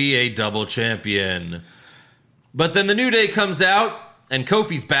I will be a double champion. But then the New Day comes out, and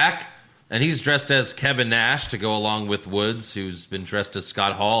Kofi's back, and he's dressed as Kevin Nash to go along with Woods, who's been dressed as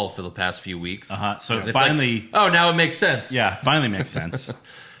Scott Hall for the past few weeks. So And it's finally, like, now it makes sense. yeah, finally makes sense.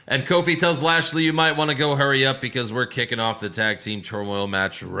 And Kofi tells Lashley, you might want to go hurry up because we're kicking off the tag team turmoil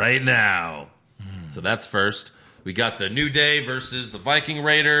match right now. So that's first. We got the New Day versus the Viking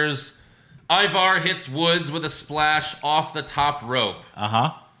Raiders. Ivar hits Woods with a splash off the top rope.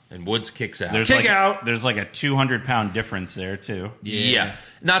 Uh-huh. And Woods kicks out. There's Kick out. There's like a 200-pound difference there, too. Yeah.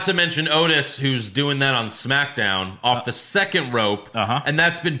 Not to mention Otis, who's doing that on SmackDown off the second rope. Uh-huh. And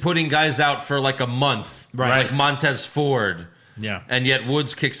that's been putting guys out for like a month. Right. Like Montez Ford. Yeah. And yet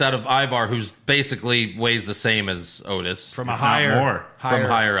Woods kicks out of Ivar, who's basically weighs the same as Otis. From a If not higher, more. From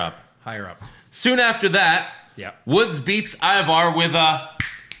higher up. Higher up. Soon after that, Yeah. Woods beats Ivar with a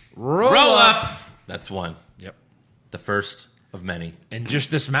Roll roll up. That's one. Yep. The first of many. And just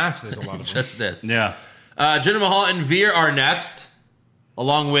this match, there's a lot of them. Just this. Yeah. Jinder Mahal and Veer are next,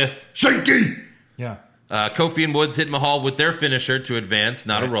 along with Shanky. Yeah. Kofi and Woods hit Mahal with their finisher to advance,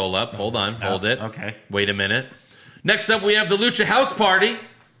 not a roll up. Hold on, hold it. Okay. Wait a minute. Next up, we have the Lucha House Party,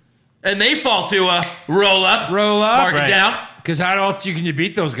 and they fall to a roll up. Roll up. Mark Right. it down. Because how else can you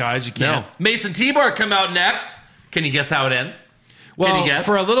beat those guys? You can't. No. Mason T-Bar come out next. Can you guess how it ends? Well, Can you guess?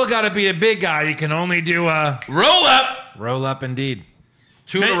 for a little guy to beat a big guy, you can only do a Roll up. roll up indeed.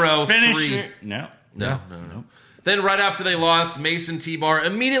 Two in a row. Finish Three. it. No. No. Then right after they lost, Mason T-Bar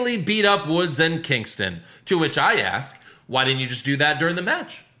immediately beat up Woods and Kingston. To which I ask, why didn't you just do that during the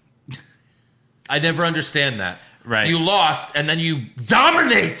match? I never understand that. Right. You lost, and then you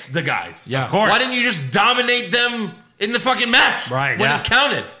dominate the guys. Yeah. Of course. Why didn't you just dominate them in the fucking match? Right, When yeah. it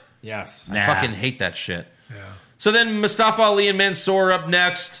counted. Yes. I fucking hate that shit. Yeah. So then Mustafa Ali and Mansoor up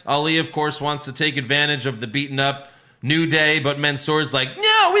next. Ali, of course, wants to take advantage of the beaten up New Day, but Mansoor's like,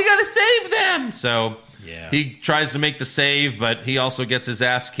 no, we got to save them. So he tries to make the save, but he also gets his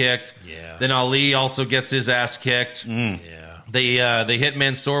ass kicked. Yeah. Then Ali also gets his ass kicked. Yeah. They hit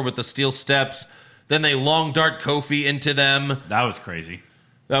Mansoor with the steel steps. Then they long dart Kofi into them. That was crazy.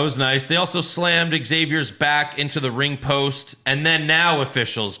 That was nice. They also slammed Xavier's back into the ring post, and then now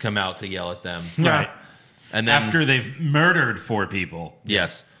officials come out to yell at them. Right. And then After they've murdered 4 people.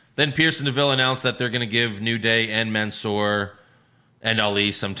 yes. Then Pierce and Deville announced that they're going to give New Day and Mansoor and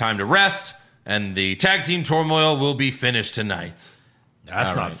Ali some time to rest, and the tag team turmoil will be finished tonight.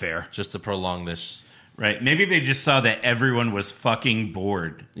 That's All not right. fair. Just to prolong this. Right. Maybe they just saw that everyone was fucking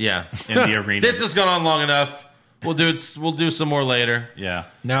bored Yeah. in the arena. This has gone on long enough. We'll do some more later. Yeah.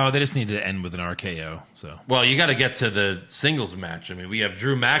 No, they just need to end with an RKO. So Well, you got to get to the singles match. I mean, we have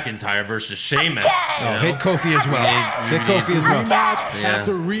Drew McIntyre versus Sheamus. hit Kofi as well. Hit Kofi as well. Rematch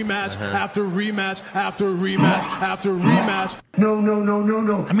after rematch after rematch after rematch after rematch.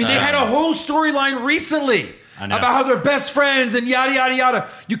 No. I mean, they had a whole storyline recently know. about how they're best friends and yada yada yada.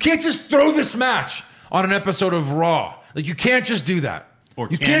 You can't just throw this match on an episode of Raw. Like, you can't just do that. Or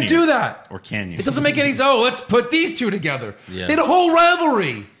you can can't you? do that. Or can you? It doesn't make any sense. Oh, let's put these two together. Yeah. They had a whole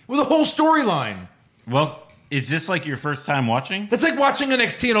rivalry with a whole storyline. Well, is this like your first time watching? That's like watching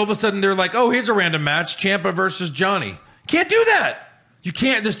NXT and all of a sudden they're like, oh, here's a random match, Ciampa versus Johnny. Can't do that. You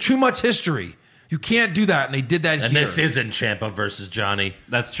can't. There's too much history. You can't do that, and they did that And here. this isn't Ciampa versus Johnny.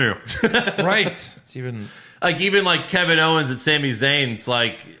 That's true. right. It's even... Even like Kevin Owens and Sami Zayn, it's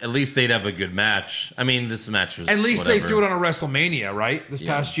like at least they'd have a good match. I mean, this match was At least whatever. they threw it on a WrestleMania, right? This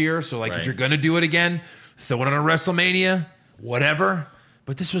past year. So, like, Right. if you're going to do it again, throw it on a WrestleMania, whatever.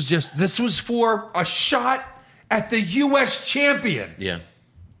 But this was for a shot at the U.S. champion. Yeah.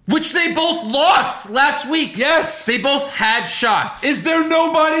 Which they both lost last week. Yes. They both had shots. Is there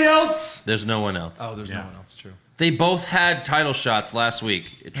nobody else? There's no one else. Oh, there's no one else. True. They both had title shots last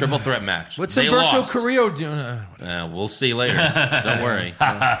week. A triple threat match. What's they Humberto lost. Carrillo doing? We'll see later. Don't worry.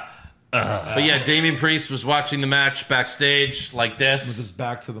 But yeah, Damian Priest was watching the match backstage like this. With his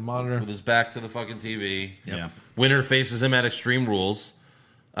back to the monitor. With his back to the fucking TV. Yeah. Winner faces him at Extreme Rules.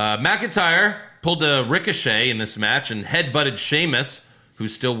 McIntyre pulled a ricochet in this match and headbutted Sheamus,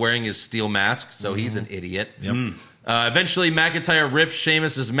 who's still wearing his steel mask, so he's an idiot. Yep. Eventually, McIntyre rips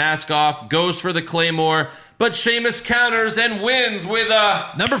Sheamus' mask off, goes for the Claymore, but Sheamus counters and wins with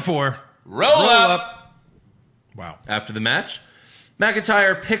a Number 4. roll up. Wow. After the match,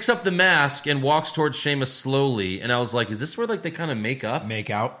 McIntyre picks up the mask and walks towards Sheamus slowly, and I was like, is this where like they kind of make up? Make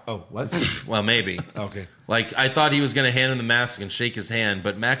out. Oh, what? Well, maybe. Okay. Like, I thought he was going to hand him the mask and shake his hand,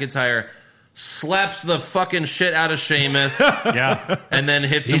 but McIntyre slaps the fucking shit out of Sheamus Yeah. and then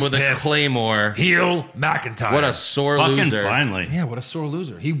hits him He's with pissed. a Claymore. Heel McIntyre. What a sore Fucking loser. finally. Yeah, what a sore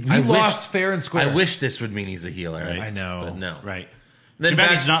loser. He I lost wish- fair and square. I wish this would mean he's a heel, Eric. Right. I know. But no. Right. Then Too bad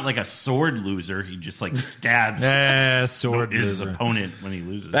back- he's not like a sword loser. He just like stabs sword his loser. opponent when he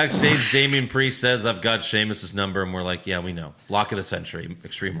loses. Backstage, Damian Priest says, I've got Sheamus' number, and we're like, yeah, we know. Lock of the century,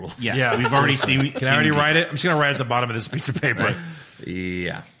 Extreme Rules. Yeah, Yeah. we've already seen. Can I already write it? I'm just going to write it at the bottom of this piece of paper.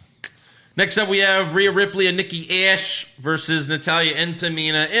 Yeah. Next up, we have Rhea Ripley and Nikki Ash versus Natalya and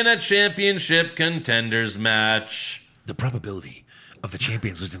Tamina in a championship contenders match. The probability of the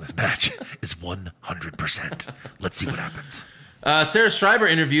champions losing this match is 100%. Let's see what happens. Sarah Schreiber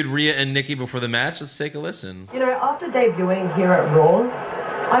interviewed Rhea and Nikki before the match. Let's take a listen. You know, after debuting here at Raw,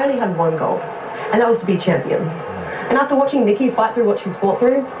 I only had one goal, and that was to be champion. And after watching Nikki fight through what she's fought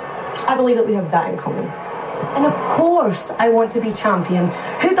through, I believe that we have that in common. And of course, I want to be champion.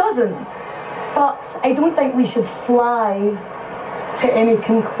 Who doesn't? But I don't think we should fly to any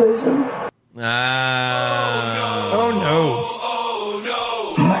conclusions.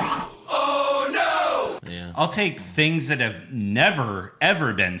 Yeah. I'll take things that have never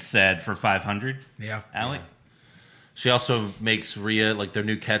ever been said for 500. Yeah. Alec. She also makes Rhea, like, their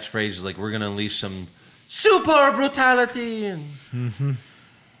new catchphrase is like, we're going to unleash some super brutality. And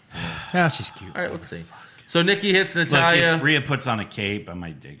Yeah, she's cute. all right, let's see. So Nikki hits Look, Natalya. if Rhea puts on a cape, I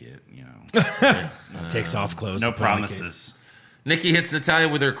might dig it. You know, Takes off clothes. no to put on the promises. Nikki hits Natalya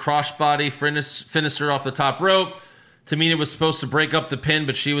with her crossbody finisher off the top rope. Tamina was supposed to break up the pin,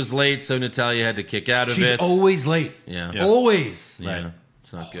 but she was late, so Natalya had to kick out of cape. She's it. always late. Yeah. Always. Yeah, Right.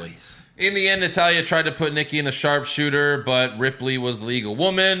 it's not good. In the end, Natalya tried to put Nikki in the sharpshooter, but Ripley was the legal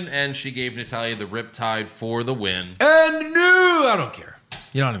woman, and she gave Natalya the Riptide for the win. And no, I don't care.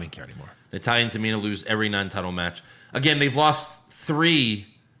 You don't even care anymore. Natalya and Tamina lose every non-title match. Again, they've lost 3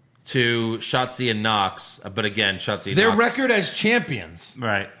 to Shotzi and Knox, but again, Shotzi and Their Knox. record as champions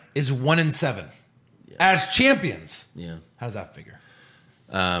Right. is 1-7. as champions. Yeah. How does that figure?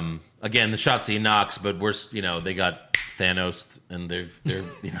 Again, the Shotzi knocks, but they got Thanos and they're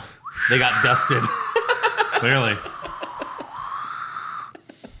they got dusted. Clearly.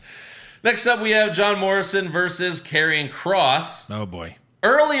 Next up, we have John Morrison versus Karrion Kross. Oh, boy.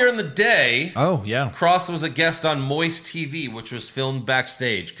 Earlier in the day, Oh, yeah. Kross was a guest on Moist TV, which was filmed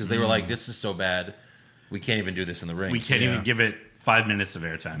backstage because they were like, this is so bad, we can't even do this in the ring. We can't even give it 5 minutes of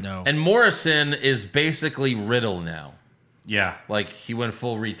airtime. No. And Morrison is basically Riddle now. Yeah. Like, he went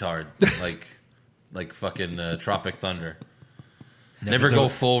full retard. like fucking Tropic Thunder. Never go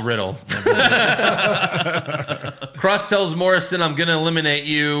full Riddle. Kross tells Morrison, I'm going to eliminate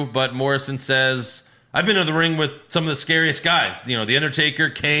you, but Morrison says, I've been in the ring with some of the scariest guys. The Undertaker,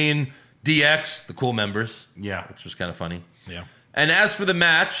 Kane, DX, the cool members. Yeah. Which was kind of funny. Yeah. And as for the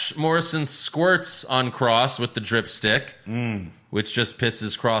match, Morrison squirts on Kross with the drip stick, which just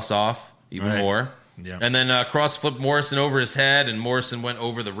pisses Kross off even more. Yeah. And then Kross flipped Morrison over his head, and Morrison went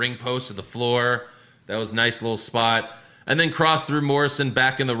over the ring post to the floor. That was a nice little spot. And then Kross threw Morrison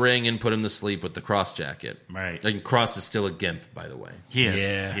back in the ring and put him to sleep with the Kross jacket. Right. And Kross is still a gimp, by the way. He is.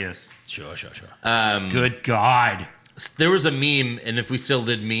 Yeah. He is. Sure. Good God. There was a meme, and if we still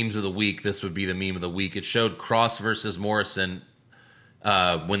did memes of the week, this would be the meme of the week. It showed Kross versus Morrison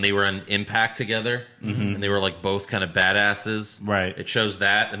when they were on Impact together, and they were like both kind of badasses. Right. It shows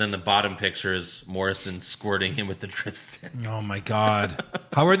that, and then the bottom picture is Morrison squirting him with the drip stick. Oh, my God.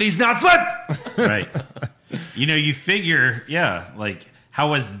 How are these not flipped? Right. You figure, like,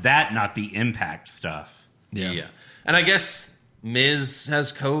 how is that not the Impact stuff? Yeah. And I guess Miz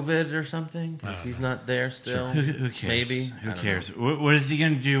has COVID or something because he's not there still. Who cares? Maybe. Who cares? What is he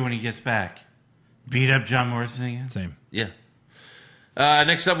going to do when he gets back? Beat up John Morrison again? Same. Yeah.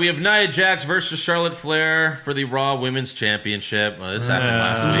 Next up, we have Nia Jax versus Charlotte Flair for the Raw Women's Championship. Well, this happened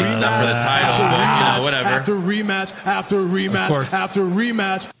last week. Not for the title, but whatever. After rematch, after rematch, after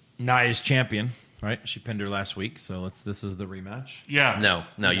rematch. Nia's champion, right? She pinned her last week, so this is the rematch. Yeah. No,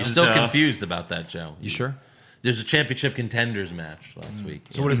 you're This is, still confused about that, Joe. You sure? There's a championship contenders match last week.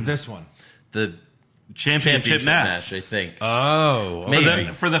 So what is this one? The Championship match. I think. Oh,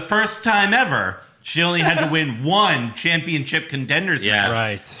 Maybe. For the first time ever, she only had to win one championship contenders match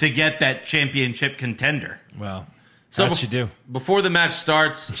right. to get that championship contender. Well, So how'd she do? Before the match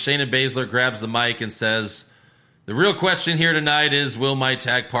starts, Shayna Baszler grabs the mic and says, the real question here tonight is, will my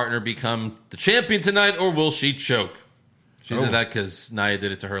tag partner become the champion tonight, or will she choke? She did that because Nia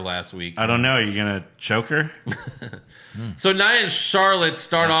did it to her last week. I don't know. Are you going to choke her? So Nia and Charlotte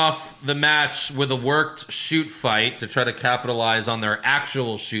start off the match with a worked shoot fight to try to capitalize on their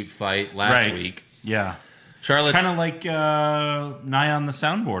actual shoot fight last week. Yeah. Charlotte, kind of like Nia on the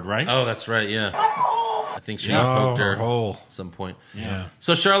soundboard, right? Oh, that's right, yeah. I think she poked her at some point. Yeah.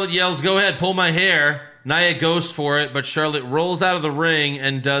 So Charlotte yells, go ahead, pull my hair. Nia goes for it, but Charlotte rolls out of the ring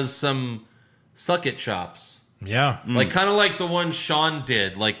and does some suck it chops. Yeah. Like kind of like the one Sean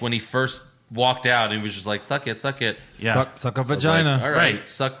did, like when he first walked out and he was just like, suck it, suck it. Yeah. Suck a So it's vagina. like, all right,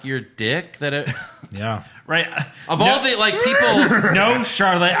 suck your dick. Yeah. Right. Of all the, like, people... No,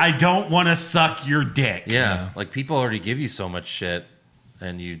 Charlotte, I don't want to suck your dick. Yeah, like people already give you so much shit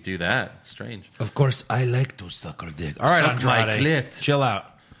and you do that. Strange. Of course, I like to suck her dick. All right, Suck my Andrade. clit. Chill out.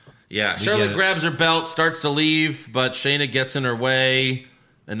 Yeah, get Charlotte it. grabs her belt, starts to leave, but Shayna gets in her way,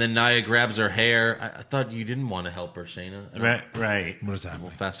 and then Nia grabs her hair. I thought you didn't want to help her, Shayna. I don't- Right. What is that?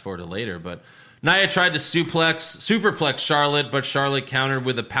 We'll fast forward to later, but Nia tried to superplex Charlotte, but Charlotte countered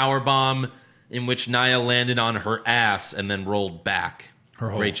with a power bomb in which Nia landed on her ass and then rolled back. Her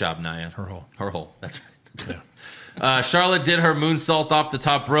hole. Great job, Nia. Her hole. Her hole. That's right. Charlotte did her moonsault off the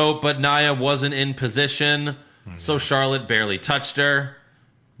top rope, but Nia wasn't in position, so Charlotte barely touched her.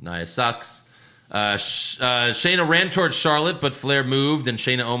 Nia sucks. Shayna ran towards Charlotte, but Flair moved, and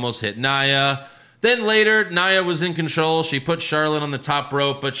Shayna almost hit Nia. Then later, Nia was in control. She put Charlotte on the top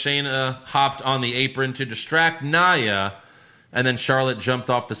rope, but Shayna hopped on the apron to distract Nia, and then Charlotte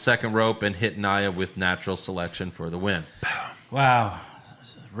jumped off the second rope and hit Nia with natural selection for the win. Wow.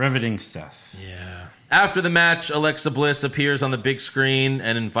 Riveting stuff. Yeah. After the match, Alexa Bliss appears on the big screen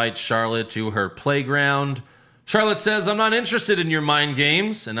and invites Charlotte to her playground. Charlotte says, I'm not interested in your mind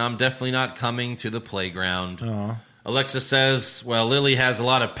games, and I'm definitely not coming to the playground. Aww. Alexa says, well, Lily has a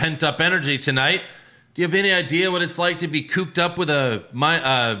lot of pent-up energy tonight. Do you have any idea what it's like to be cooped up with a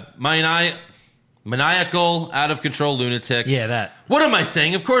maniacal, out-of-control lunatic? Yeah, that. What am I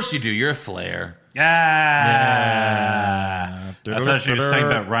saying? Of course you do. You're a Flair. I thought she was talking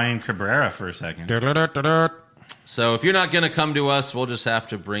about Ryan Cabrera for a second. So if you're not going to come to us, we'll just have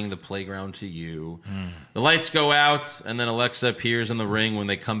to bring the playground to you. The lights go out, and then Alexa appears in the ring when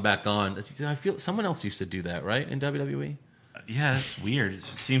they come back on. I feel someone else used to do that, right, in WWE? Yeah, that's weird. It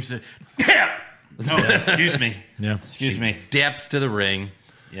seems to... Damn! No, excuse me. Yeah. Excuse me. Daps to the ring.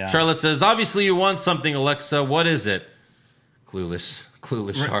 Yeah. Charlotte says, obviously you want something, Alexa. What is it? Clueless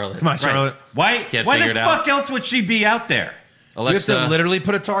Charlotte. Come on, Charlotte. Why Can't the figure it out. fuck else would she be out there? Alexa, You have to literally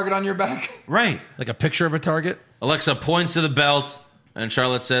put a target on your back? Right. Like a picture of a target? Alexa points to the belt, and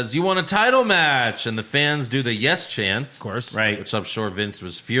Charlotte says, you want a title match? And the fans do the yes chant. Of course. Right. Which I'm sure Vince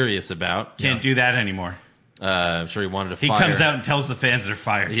was furious about. Can't do that anymore. I'm sure he wanted to He fire. comes out and tells the fans they're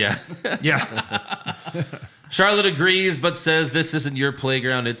fired. Yeah. Yeah. Charlotte agrees, but says, this isn't your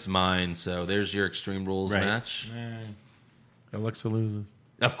playground, it's mine. So there's your Extreme Rules Right. match. Alexa loses.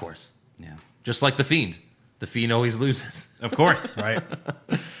 Of course. Yeah. Just like The Fiend. The Fiend always loses. Of course. Right.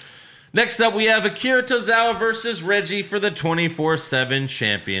 Next up, we have Akira Tozawa versus Reggie for the 24/7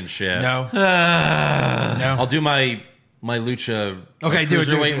 championship. No. No. I'll do my Lucha Okay, do it,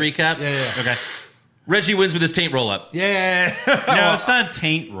 do it, Cruiserweight do it. recap. Yeah. Okay. Reggie wins with his taint roll-up. Yeah. No, it's not a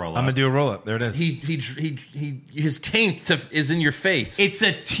taint roll-up. I'm going to do a roll up. There it is. His taint is in your face. It's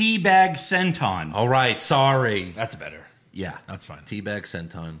a teabag senton. All right, sorry. That's better. Yeah. That's fine. Teabag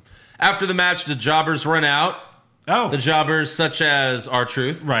senton. After the match, the jobbers run out. Oh. The jobbers such as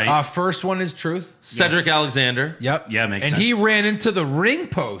R-Truth, Right. First one is Truth. Cedric Alexander. Yep. Yeah, makes and sense. he ran into the ring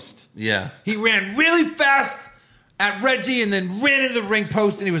post. Yeah. He ran really fast at Reggie and then ran into the ring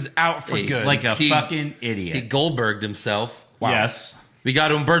post and he was out for Hey, good. like a fucking idiot. He Goldberged himself. Yes. We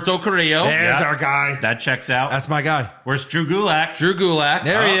got Humberto Carrillo. There's Yeah. our guy. That checks out. That's my guy. Where's Drew Gulak? Drew Gulak.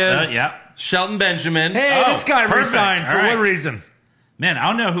 There he is. Yeah. Shelton Benjamin. Hey, Oh, this guy perfect. resigned. For All right. what reason? Man, I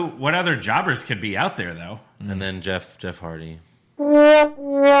don't know what other jobbers could be out there, though. And then Jeff Hardy.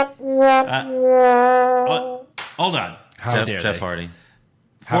 Oh, hold on. How dare Jeff they? Hardy.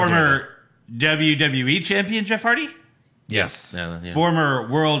 Former WWE champion Jeff Hardy? Yes. Yeah. Former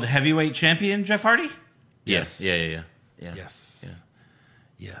world heavyweight champion Jeff Hardy? Yes. Yeah. Yes.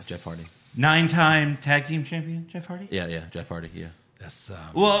 Yeah. Yes. Jeff Hardy. 9-time tag team champion Jeff Hardy? Yeah. Jeff Hardy. Yeah. That's,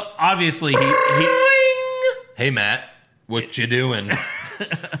 Well, obviously he Hey, Matt. What you doing?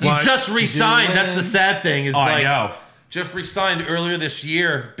 He What just you resigned. doing? That's the sad thing. Is I like know. Jeff resigned earlier this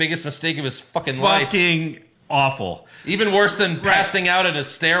year. Biggest mistake of his fucking life. Fucking awful. Even worse than passing out in a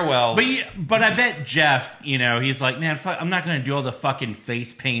stairwell. But I bet Jeff, he's like, man, fuck, I'm not going to do all the fucking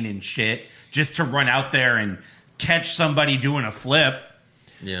face paint and shit just to run out there and catch somebody doing a flip.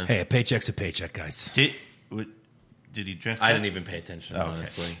 Yeah. hey, a paycheck's a paycheck, guys. Did he dress I up? didn't even pay attention, Oh, okay.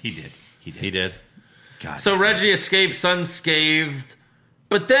 honestly. He did. He did. God. So Reggie escapes unscathed,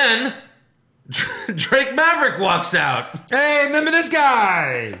 but then Drake Maverick walks out. Hey, remember this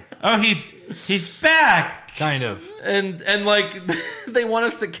guy? Oh, he's back. Kind of. And like they want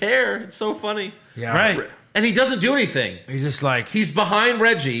us to care. It's so funny. Yeah. Right. And he doesn't do anything. He's just like, He's behind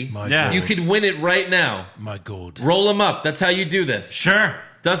Reggie. my Yeah. gold. You could win it right now. My gold. Roll him up. That's how you do this. Sure.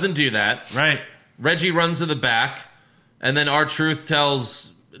 Doesn't do that. Right. Reggie runs to the back, and then R-Truth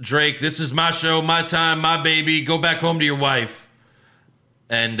tells Drake, this is my show, my time, my baby. Go back home to your wife.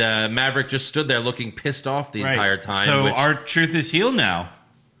 And Maverick just stood there looking pissed off the Right. entire time. So which, our truth is heel now.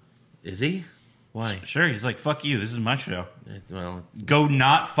 is he? Why? Sure. He's like, fuck you. This is my show. Well, Go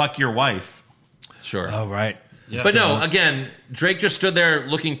not fuck your wife. sure. Oh, right. But no, again, Drake just stood there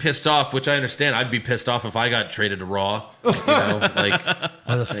looking pissed off, which I understand. I'd be pissed off if I got traded to Raw. Like,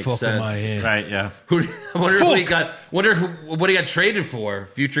 Why the Makes fuck am I sense. in? Right. Yeah. I wonder what he got. What he got traded for?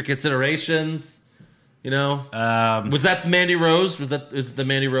 Future considerations. Was that Mandy Rose? Was it the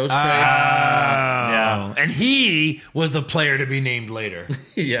Mandy Rose trade? Yeah. And he was the player to be named later.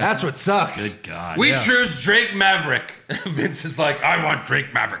 Yeah. That's what sucks. Good God. We choose Drake Maverick. Vince is like, I want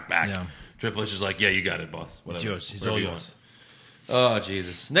Drake Maverick back. Yeah. Triple H is like, yeah, you got it, boss. It's Whatever. yours. It's Whatever all you yours. want. Oh,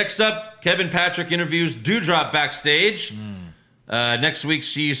 Jesus. Next up, Kevin Patrick interviews Doudrop backstage. Next week,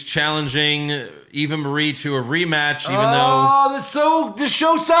 she's challenging Eva Marie to a rematch, even though this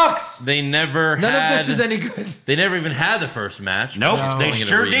show sucks. they never None had... of this is any good. They never even had the first match. Nope, She's they calling it a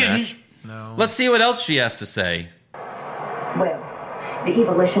sure rematch. didn't. Let's see what else she has to say. Well, the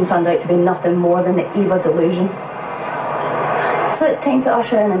evolution turned out to be nothing more than the Eva delusion. So it's time to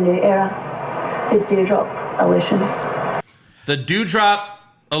usher in a new era, the Dewdrop illusion. The Doudrop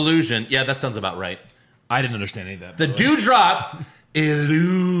illusion. Yeah, that sounds about right. I didn't understand any of that. The Doudrop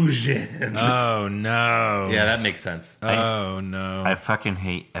illusion. Oh, no. Yeah, that makes sense. Oh, no. I fucking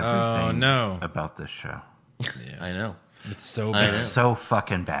hate everything no. about this show. I know. It's so I bad. know. So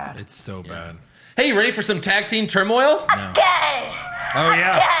fucking bad. It's so bad. Hey, you ready for some tag team turmoil? Oh,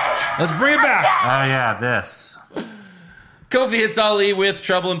 yeah. Let's bring it back. Oh yeah, this. Kofi hits Ali with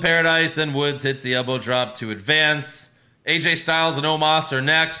Trouble in Paradise. Then Woods hits the elbow drop to advance. AJ Styles and Omos are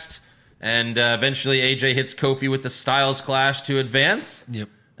next. And eventually AJ hits Kofi with the Styles Clash to advance. Yep.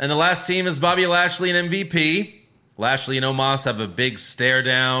 And the last team is Bobby Lashley and MVP. Lashley and Omos have a big stare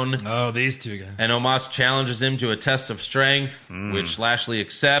down. Oh, these two guys. And Omos challenges him to a test of strength, which Lashley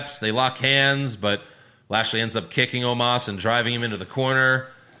accepts. They lock hands, but Lashley ends up kicking Omos and driving him into the corner.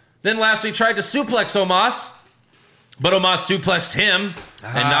 Then Lashley tried to suplex Omos, but Omos suplexed him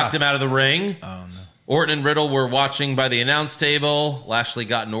and knocked him out of the ring. Oh, no. Orton and Riddle were watching by the announce table. Lashley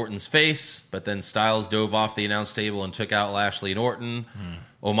got in Orton's face, but then Styles dove off the announce table and took out Lashley and Orton.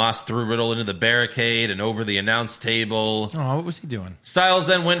 Omos threw Riddle into the barricade and over the announce table. Oh, what was he doing? Styles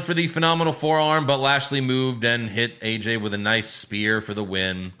then went for the phenomenal forearm, but Lashley moved and hit AJ with a nice spear for the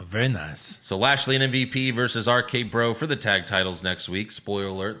win. Oh, very nice. So Lashley and MVP versus RK Bro for the tag titles next week. Spoiler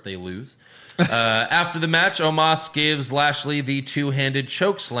alert, they lose. After the match, Omos gives Lashley the two-handed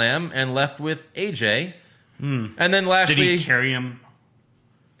choke slam and left with AJ. And then Lashley... Did he carry him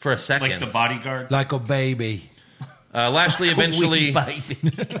for a second? like the bodyguard? Like a baby. Lashley eventually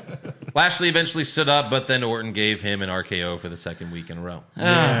stood up, but then Orton gave him an RKO for the second week in a row.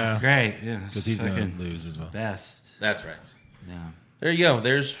 Yeah. Great. Yeah. Because he's going to lose as well. Best. That's right. Yeah. There you go.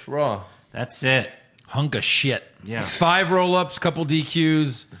 There's Raw. That's it. Hunk of shit. Yeah. 5 roll-ups, couple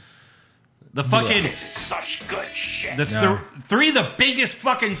DQs. The fucking... Such good shit. Three of the biggest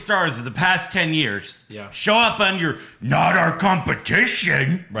fucking stars of the past 10 years show up on your not our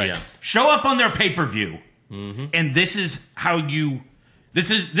competition. Right. Yeah. Show up on their pay-per-view. And this is how you... This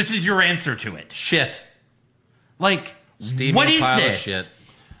is your answer to it. Shit. Like, Steaming what is pile of this? shit.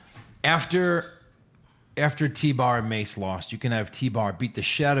 After T-Bar and Mace lost, you can have T-Bar beat the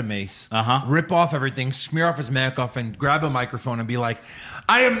shit out of Mace, Uh-huh. rip off everything, smear off his mask off, and grab a microphone and be like,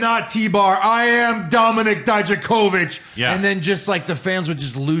 I am not T-Bar, I am Dominic Dijakovic. Yeah. And then just like the fans would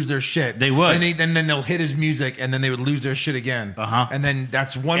just lose their shit. They would. And then they'll hit his music, and then they would lose their shit again. Uh-huh. And then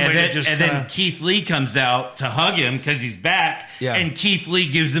that's one And way then, to just and kinda, then Keith Lee comes out to hug him because he's back. Yeah. And Keith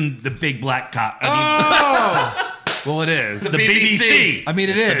Lee gives him the big black cock. Oh! Well, it is. the BBC. I mean,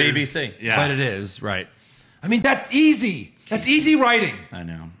 it It's is. the BBC. Yeah. But it is, right. I mean, that's easy. That's easy writing. I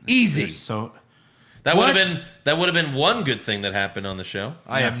know. Easy. So That What? would have been one good thing that happened on the show.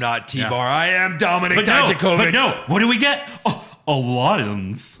 I am not T-Bar. Yeah. I am Dominic But Dijakovic. no, what do we get? Oh,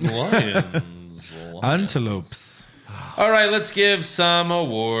 alliance. Lions. Antelopes. All right, let's give some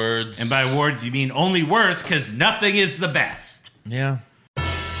awards. And by awards, you mean only worse because nothing is the best. Yeah.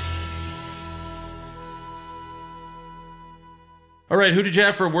 All right, who did you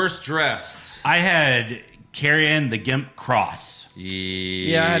have for worst dressed? I had Karrion the Gimp Cross.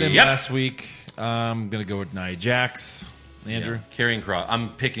 Yeah, I had him Yep. last week. I'm going to go with Nia Jax. Andrew? Karrion Cross. I'm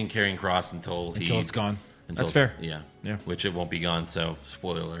picking Karrion Cross until Until it's gone. until- That's fair. Yeah. Yeah. Which it won't be gone, so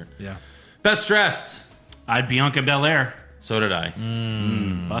spoiler alert. Yeah. Best dressed. I had Bianca Belair. So did I.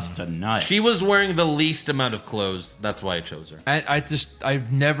 Bust a nut. She was wearing the least amount of clothes. That's why I chose her.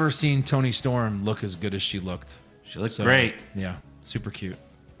 I've never seen Toni Storm look as good as she looked. She looked So, great. Yeah. Super cute.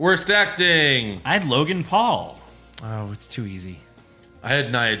 Worst acting. I had Logan Paul. Oh, it's too easy. I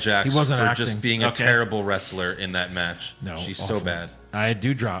had Nia Jax He wasn't for acting. just being a Okay. terrible wrestler in that match. No. She's awful. so bad. I had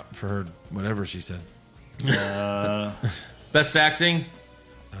Dewdrop for her, whatever she said. Best acting.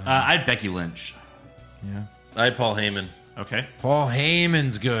 I had Becky Lynch. Yeah. I had Paul Heyman. Okay. Paul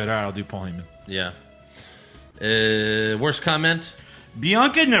Heyman's good. All right, I'll do Paul Heyman. Yeah. Worst comment.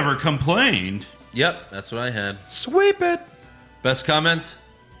 Bianca never complained. Yep, that's what I had. Sweep it. Best comment.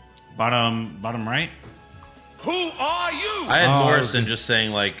 Bottom right. Who are you? I had Oh, Morrison okay. just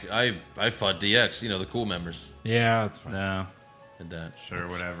saying like I fought DX. You know the cool members. Yeah, that's fine. No. Had that. Sure,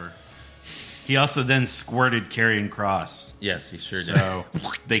 whatever. He also then squirted Karrion Cross. Yes, he sure did. So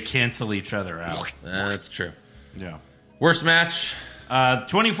they cancel each other out. That's true. Yeah. Worst match.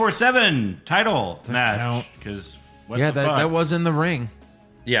 24/7 title match. count? Because Yeah, that was in the ring.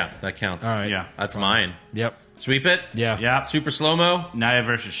 Yeah, that counts. All right. Yeah. That's mine. Yep. Sweep it. Yeah. Yep. Super slow mo. Nia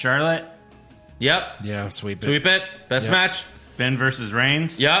versus Charlotte. Yep. Yeah, sweep it. Sweep it. Best Yep. match. Finn versus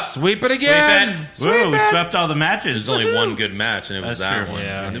Reigns. Yep. Sweep it again. Sweep Woo, we swept all the matches. There's only one good match, and it was That's that true. one.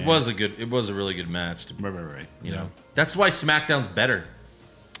 Yeah. And it was a really good match. Right. You know, that's why SmackDown's better.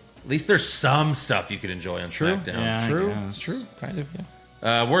 At least there's some stuff you could enjoy on SmackDown. Yeah, I True. guess. It's true. Kind of,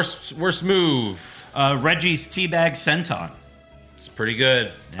 yeah. Worst move. Reggie's teabag senton. It's pretty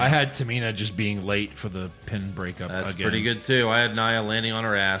good. I had Tamina just being late for the pin breakup That's again. pretty good too. I had Nia landing on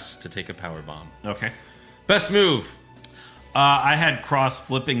her ass to take a power bomb. Okay. Best move. I had Cross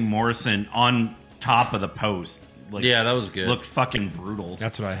flipping Morrison on top of the post. Like, Yeah, that was good. Looked fucking brutal.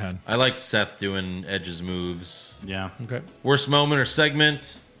 That's what I had. I liked Seth doing Edge's moves. Yeah. Okay. Worst moment or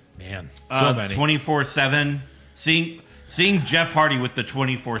segment? Man, so many. 24/7. Seeing Jeff Hardy with the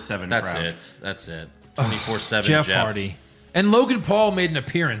 24/7 That's crowd. it. That's it. 24/7 Jeff Hardy. And Logan Paul made an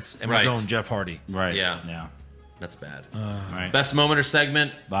appearance, and Right. we're going Jeff Hardy. Right. Yeah. Yeah. That's bad. Right. Best moment or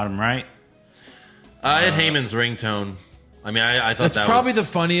segment? Bottom right. I had Heyman's ringtone. I mean, I thought That's that probably was,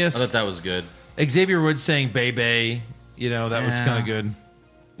 the funniest. I thought that was good. Xavier Woods saying "Bay Bay," that was Yeah. kind of good.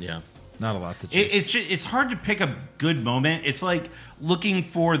 Yeah. Not a lot to choose. It's hard to pick a good moment. It's like looking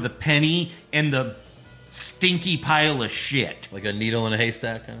for the penny in the stinky pile of shit. Like a needle in a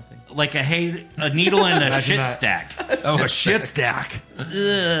haystack kind of thing. Like a needle in a Imagine shit that. stack. Oh, a shit stack.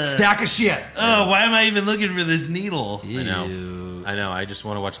 Stack of shit. Oh, why am I even looking for this needle? I know. I just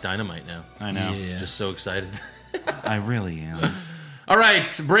want to watch Dynamite now. I know. Yeah. Just so excited. I really am. All right,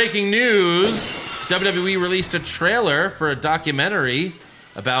 breaking news. WWE released a trailer for a documentary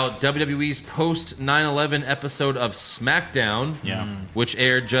about WWE's post 9/11 episode of SmackDown, which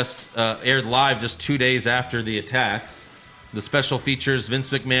aired live just 2 days after the attacks. The special features Vince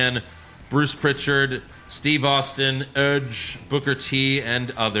McMahon, Bruce Pritchard, Steve Austin, Edge, Booker T,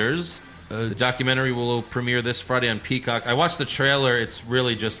 and others. The documentary will premiere this Friday on Peacock. I watched the trailer. It's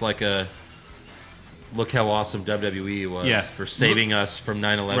really just like a look how awesome WWE was for saving us from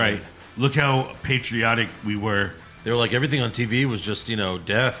 9/11. Right. Look how patriotic we were. They were like, everything on TV was just,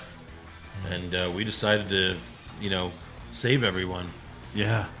 death. And we decided to, save everyone.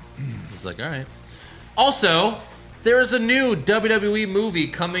 Yeah. It's like, all right. Also, there is a new WWE movie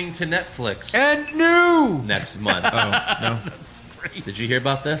coming to Netflix And new. next month. No. Did you hear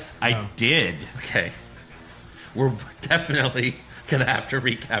about this? I did. Okay. We're definitely going to have to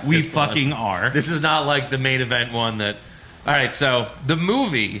recap We this one. fucking are. This is not like the main event one that... All right, so the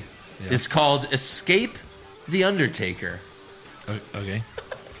movie is called Escape the Undertaker. Okay.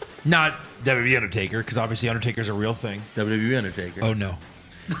 Not WWE Undertaker, because obviously Undertaker's a real thing. WWE Undertaker. Oh, no.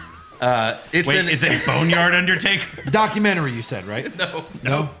 It's Wait, an is it Boneyard Undertaker? Documentary, you said, right?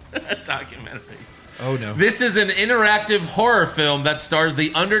 No. Documentary. Oh, no. This is an interactive horror film that stars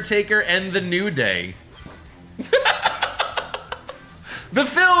The Undertaker and The New Day. The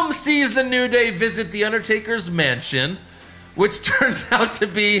film sees The New Day visit The Undertaker's mansion, which turns out to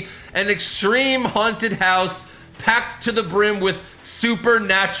be an extreme haunted house packed to the brim with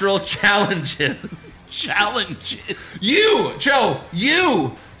supernatural challenges. Challenges? You, Joe,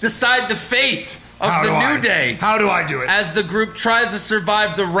 you decide the fate of The New Day. How do I do it? As the group tries to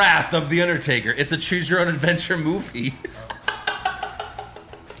survive the wrath of The Undertaker. It's a choose-your-own-adventure movie.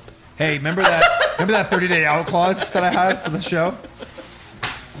 Hey, remember that 30-day out clause that I had for the show?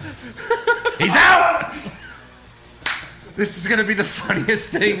 He's out! This is going to be the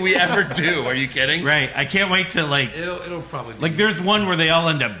funniest thing we ever do. Are you kidding? Right. I can't wait to, It'll probably be. there's one where they all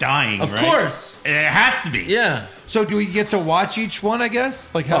end up dying, Of right? course. It has to be. Yeah. So do we get to watch each one, I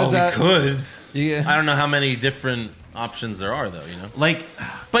guess? Like, how does we that... could. Yeah. I don't know how many different options there are, though, Like,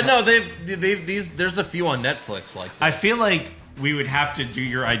 But no, there's a few on Netflix like that. I feel like we would have to do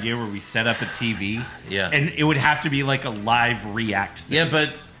your idea where we set up a TV. Yeah. And it would have to be like a live react thing. Yeah,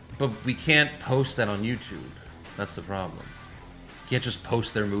 but we can't post that on YouTube. That's the problem. You can't just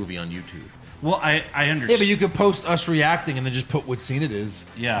post their movie on YouTube. Well, I understand. Yeah, but you could post us reacting and then just put what scene it is.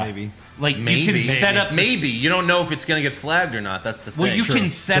 Yeah. Maybe. Like, Maybe. you can set up... Maybe. You don't know if it's going to get flagged or not. That's the thing. Well, you can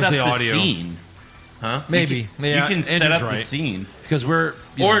set up the the audio. scene. Huh? Maybe. You can set Andrew's up the right. scene. Because we're...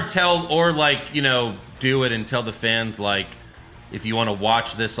 do it and tell the fans, like, if you want to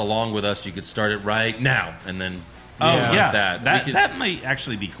watch this along with us, you could start it right now. And then... Oh, yeah. That. That, We could- that might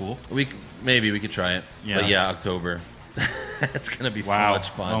actually be cool. Maybe we could try it. Yeah. But yeah, October. It's going to be Wow. so much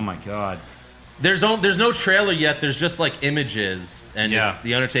fun. Oh, my God. There's no trailer yet. There's just like images, and Yeah. it's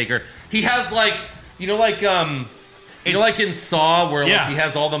the Undertaker. He has like like in Saw where Yeah. like he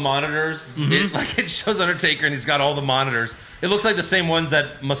has all the monitors. It shows Undertaker and he's got all the monitors. It looks like the same ones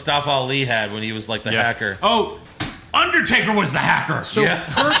that Mustafa Ali had when he was like the hacker. Oh, Undertaker was the hacker. So Yeah.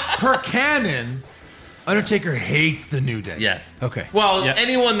 per canon, Undertaker hates the New Day. Yes. Okay. Well, Yeah.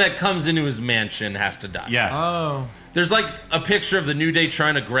 anyone that comes into his mansion has to die. Yeah. Oh. There's like a picture of the New Day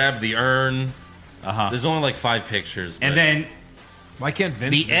trying to grab the urn. Uh-huh. There's only like 5 pictures. And but- then Why can't Vince...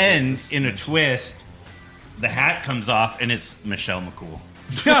 the visit end, this? in a twist, the hat comes off and it's Michelle McCool.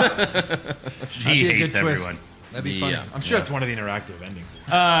 She That'd be a hates good twist. everyone. That'd be fun. Yeah. I'm sure Yeah. it's one of the interactive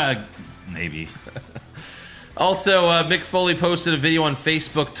endings. Maybe. Also, Mick Foley posted a video on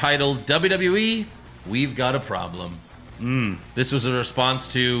Facebook titled WWE, We've Got a Problem. This was a response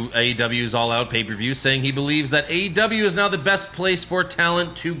to AEW's All Out pay-per-view, saying he believes that AEW is now the best place for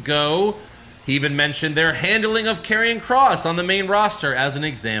talent to go. He even mentioned their handling of Karrion Kross on the main roster as an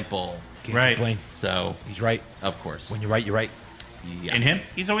example. Right. Complain. So, He's right. of course. When you're right, you're right. Yeah. And him,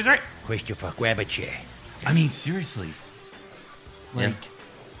 he's always right. Christopher, grab a chair. I mean, seriously. Yeah.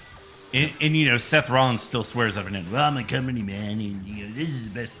 And you know, Seth Rollins still swears up and down, well, I'm a company man, and you know, this is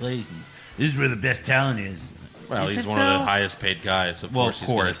the best place, and this is where the best talent is. Well, Is he's it, one of though? the highest paid guys. Of course, he's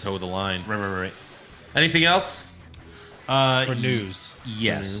going to toe the line. Right. Anything else? For news.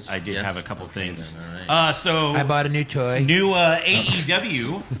 Yes, I did Yes. have a couple Okay, things. then, all right. So I bought a new toy. new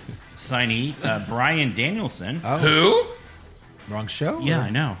AEW signee, Bryan Danielson. Oh. Who? Wrong show? Yeah, I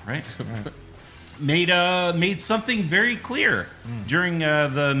know, right? Made something very clear during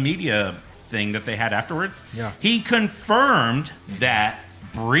the media thing that they had afterwards. Yeah. He confirmed that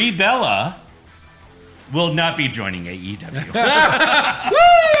Brie Bella will not be joining AEW.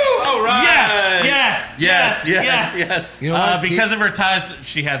 Woo! All right. Yes. You know what? Because of her ties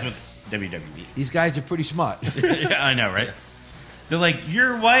she has with WWE. These guys are pretty smart. Yeah, I know, right? They're like,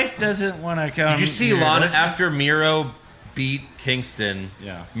 your wife doesn't want to come. Did you see here." Lana after Miro beat Kingston?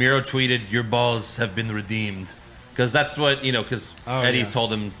 Yeah. Miro tweeted, "Your balls have been redeemed." Because that's what, because Eddie yeah.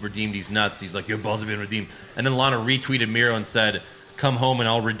 told him, redeemed these nuts. He's like, your balls have been redeemed. And then Lana retweeted Miro and said, come home and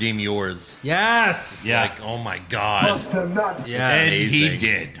I'll redeem yours. Yes. Yeah. Like, oh my God. Yeah. And he Amazing.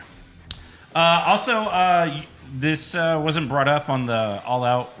 did. Also, this wasn't brought up on the All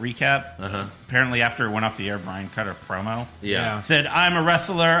Out recap. Apparently, after it went off the air, Brian cut a promo. Yeah. Said, I'm a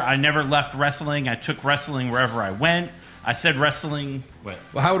wrestler. I never left wrestling. I took wrestling wherever I went. I said wrestling. What?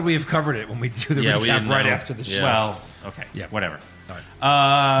 Well, how would we have covered it when we do the Yeah, we recap didn't right know. after the show? Yeah. Well, okay. Yeah. Whatever. All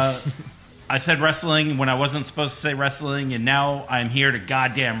right. I said wrestling when I wasn't supposed to say wrestling, and now I'm here to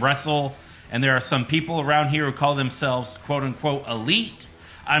goddamn wrestle. And there are some people around here who call themselves quote unquote elite.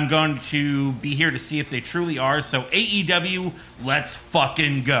 I'm going to be here to see if they truly are. So AEW, let's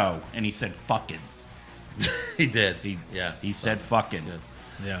fucking go. And he said fucking. He did. He Yeah. said fucking. Good.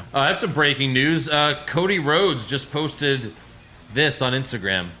 Yeah. I have some breaking news. Cody Rhodes just posted this on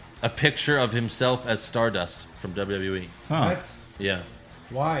Instagram. A picture of himself as Stardust from WWE. Huh. What? Yeah.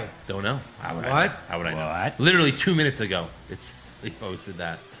 Why? Don't know. How would I What? know? How would I know? What? Literally 2 minutes ago, he posted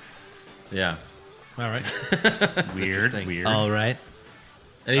that. Yeah. All right. Weird. interesting. All right.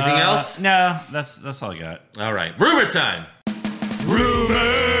 Anything else? No, that's all I got. All right. Rumor time.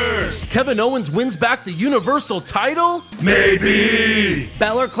 Rumors! Kevin Owens wins back the Universal title? Maybe!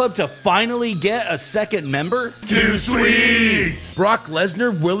 Balor Club to finally get a second member? Too sweet! Brock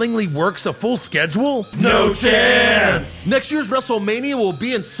Lesnar willingly works a full schedule? No chance! Next year's WrestleMania will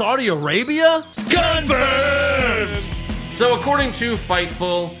be in Saudi Arabia? Confirmed! So, according to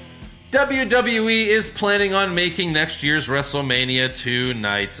Fightful, WWE is planning on making next year's WrestleMania 2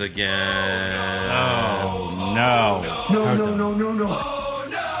 nights again. Oh, no.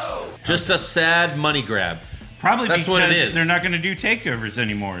 Just a sad money grab. Probably That's because what it is. they're not going to do takeovers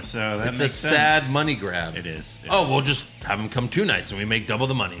anymore. So that It's a makes sense. sad money grab. It is. It Oh, is. we'll just have them come 2 nights and we make double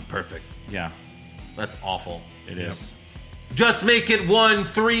the money. Perfect. Yeah, That's awful. it is. Just make it 1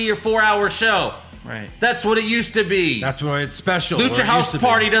 3 or 4 hour show. Right. That's what it used to be. That's why it's special. where it Lucha used House to be.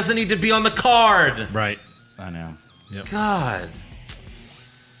 Party doesn't need to be on the card. Right. I know. God.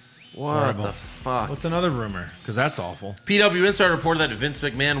 What Horrible. the fuck? What's another rumor? Because that's awful. PW Insider reported that Vince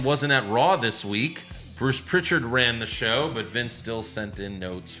McMahon wasn't at Raw this week. Bruce Pritchard ran the show, but Vince still sent in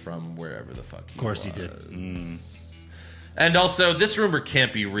notes from wherever the fuck he was. Of course he did. And also, this rumor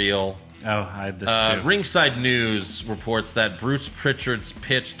can't be real. Oh, I had this too. Ringside News reports that Bruce Pritchard's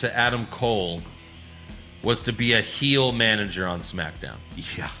pitch to Adam Cole was to be a heel manager on SmackDown.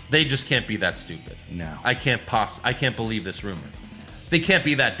 Yeah. They just can't be that stupid. No. I can't believe this rumor. They can't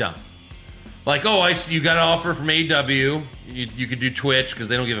be that dumb. Like, oh, I see you got an offer from AEW. You could do Twitch because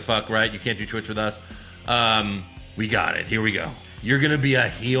they don't give a fuck, right? You can't do Twitch with us. We got it. Here we go. You're going to be a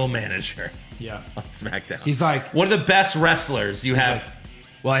heel manager Yeah. on SmackDown. He's like, one of the best wrestlers you have. like,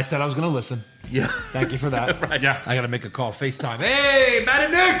 well, I said I was going to listen. Yeah. Thank you for that. Right. Yeah. I got to make a call. FaceTime. Hey, Matt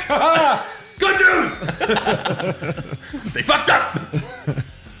and Nick. Good news. They fucked up.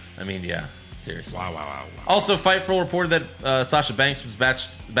 I mean, yeah. Seriously. Wow. Also, Fightful reported that Sasha Banks was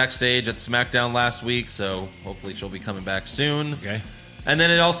backstage at SmackDown last week, so hopefully she'll be coming back soon. Okay. And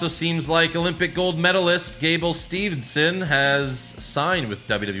then it also seems like Olympic gold medalist Gable Stevenson has signed with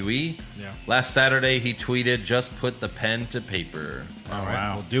WWE. Yeah. Last Saturday, he tweeted, "Just put the pen to paper." All right.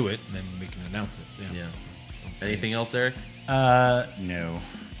 wow. We'll do it, and then we can announce it. Yeah. Anything else, Eric? No.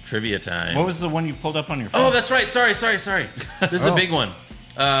 Trivia time. What was the one you pulled up on your phone? Oh, that's right. Sorry. This is a big one.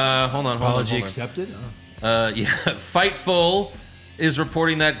 Hold on. Apology accepted. Yeah. Fightful is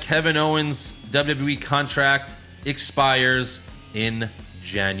reporting that Kevin Owens' WWE contract expires in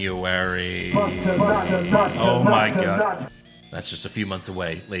January. Oh my God. That's just a few months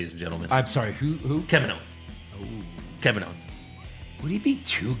away, ladies and gentlemen. I'm sorry, who? Kevin Owens. Kevin Owens. Would he be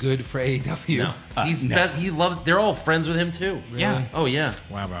too good for AEW? No. He's no. he loves. They're all friends with him too. Really? Yeah. Oh yeah.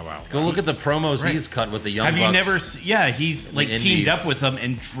 Wow. Go look at the promos Right. he's cut with the Young Have Bucks. you never? Yeah, he's like The teamed Indies. up with them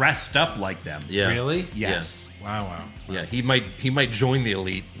and dressed up like them. Yeah. Really? Yes. Wow. Yeah. He might join the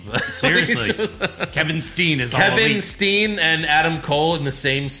Elite. Seriously. Kevin Steen is all Kevin elite. Steen and Adam Cole in the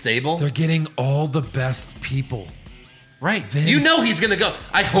same stable. They're getting all the best people. Right. Vince. You know he's gonna go.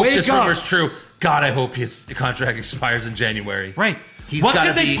 I hope Wake this up. rumor's true. God, I hope his contract expires in January. Right. He's what gotta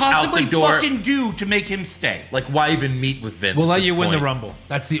could they be out possibly the door. fucking do to make him stay? Like, why even meet with Vince? We'll at let this you win the point? Rumble.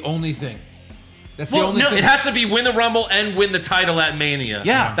 That's the only thing. That's Well, the only no, thing. It has to be win the Rumble and win the title at Mania.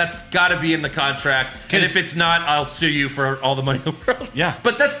 Yeah. That's got to be in the contract. And if it's not, I'll sue you for all the money in the world. Yeah.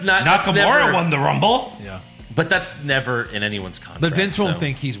 But that's not. Nakamura that's never, won the Rumble. Yeah. But that's never in anyone's contract. But Vince won't so-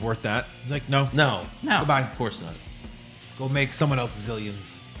 think he's worth that. Like, no. No. No. Goodbye. Of course not. Go make someone else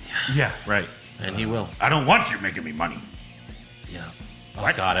zillions. Yeah. Right. And he will. I don't want you making me money. Yeah. Oh,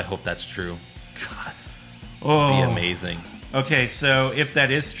 God, I hope that's true. God. Oh. Be amazing. Okay, so if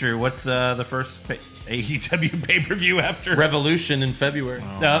that is true, what's the first AEW pay-per-view after? Revolution in February.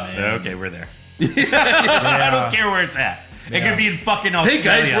 Okay, we're there. I don't care where it's at. It Yeah. could be in fucking Hey, Australia.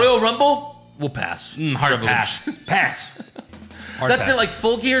 guys, Royal Rumble? We'll pass. Hard Revolution. pass. Pass. That's it. Like,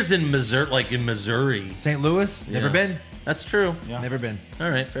 Full Gear's in Missouri. Like, in Missouri. St. Louis? Never Yeah. been. That's true. Never been. All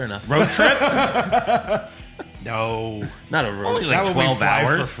right, fair enough. Road trip? No. Not a road. Only That like would 12 we fly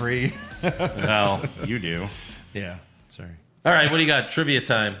hours. for free. Well, you do. Yeah. Sorry. All right, what do you got? Trivia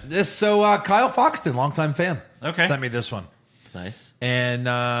time. Kyle Foxton, longtime fan. Okay. Sent me this one. Nice. And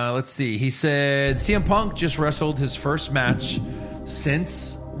let's see. He said CM Punk just wrestled his first match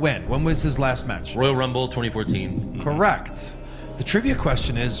since when? When was his last match? Royal Rumble 2014. Correct. The trivia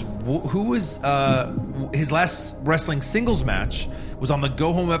question is who was his last wrestling singles match was on the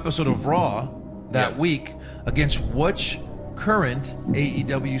Go Home episode of Raw that week against which current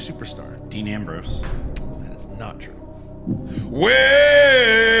AEW superstar? Dean Ambrose. That is not true.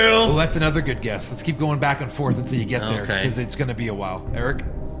 Well, Oh, that's another good guess. Let's keep going back and forth until you get there Okay. because it's going to be a while. Eric?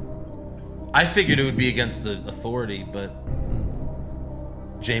 I figured it would be against the Authority, but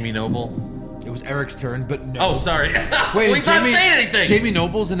Jamie Noble. It was Eric's turn, but no. Oh, sorry. Wait, well, is he's not saying anything. Jamie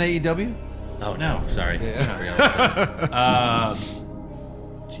Noble's in AEW? Oh no, sorry. I forgot about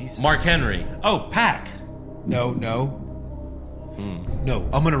that. Jesus. Mark Henry. Oh, Pac. No. No,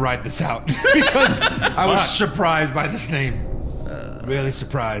 I'm going to ride this out because I was surprised by this name. Really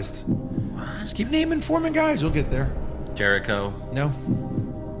surprised. Just keep naming Foreman guys. We'll get there. Jericho. No.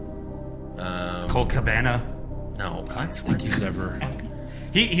 Colt Cabana. No. I don't think he's ever.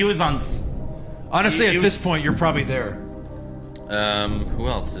 He was on. Honestly, He at this was- point, you're probably there. Who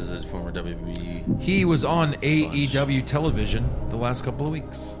else is it? Former WWE. He was on AEW television the last couple of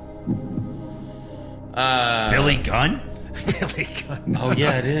weeks. Billy Gunn. Billy Gunn. Oh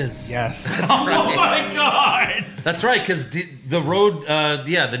yeah, it is. Yes. Oh my God. That's right, because the Road,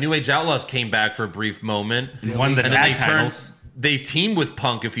 the New Age Outlaws came back for a brief moment. Won the and then tag they turned. titles. They teamed with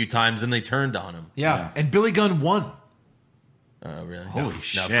Punk a few times, and they turned on him. Yeah. And Billy Gunn won. Oh, really? Holy No,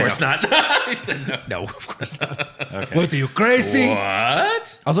 shit. of course not. He said no. No, of course not. Okay. What, are you crazy? What?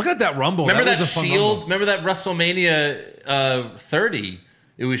 I was looking at that Rumble. Remember that, was a fun Shield? Rumble. Remember that WrestleMania 30?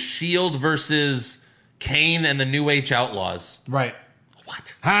 It was Shield versus Kane and the New Age Outlaws. Right.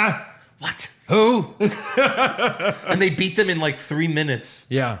 What? Huh? What? Who? And they beat them in like 3 minutes.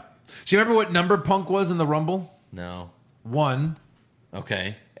 Yeah. Do you remember what number Punk was in the Rumble? No. 1.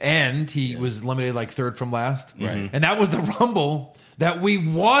 Okay. And he was eliminated like third from last. Right. And that was the Rumble that we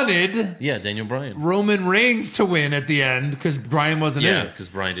wanted Yeah, Daniel Bryan. Roman Reigns to win at the end because Bryan wasn't in Yeah, it. because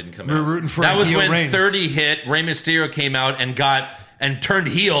Bryan didn't come We were out. rooting for that was heel when Reigns. 30 hit. Rey Mysterio came out and turned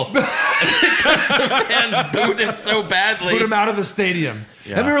heel because the fans booed him so badly. Put him out of the stadium.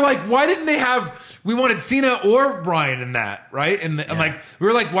 Yeah. And we were like, why didn't they have... We wanted Cena or Bryan in that, right? And like, we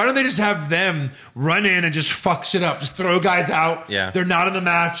were like, why don't they just have them run in and just fuck shit up? Just throw guys out. Yeah. They're not in the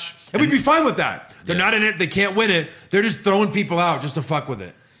match. And we'd be fine with that. They're not in it. They can't win it. They're just throwing people out just to fuck with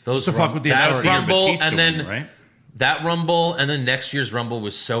it. Just to fuck with the that authority. Rumble, Batista and then win, right? that Rumble, and then next year's Rumble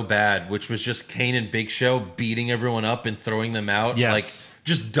was so bad, which was just Kane and Big Show beating everyone up and throwing them out, Yes. like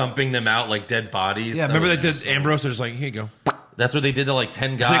just dumping them out like dead bodies. Yeah, That remember was they did so- Ambrose? They're just like, here you go. That's what they did to like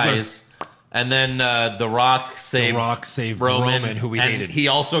 10 guys. And then The Rock saved Roman, who we and hated. He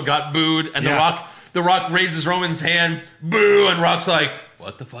also got booed, and Yeah. The Rock raises Roman's hand, boo, and Rock's like,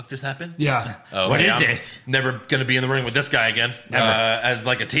 "What the fuck just happened?" Yeah. Oh, What okay, is I'm it? Never gonna be in the ring with this guy again Never. as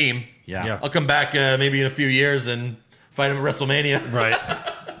like a team. Yeah. Yeah. I'll come back maybe in a few years and fight him at WrestleMania. Right.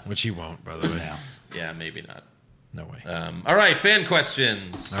 Which he won't, by the way. Yeah, maybe not. No way. All right, fan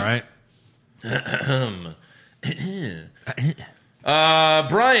questions. All right.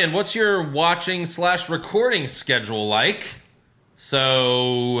 Brian, what's your watching/recording schedule like?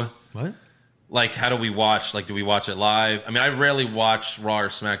 So, what? Like, how do we watch? Like, do we watch it live? I mean, I rarely watch Raw or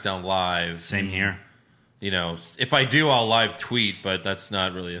SmackDown live. Same here. You know, if I do, I'll live tweet, but that's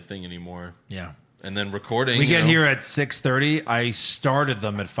not really a thing anymore. Yeah. And then recording. We get here at 6:30. I started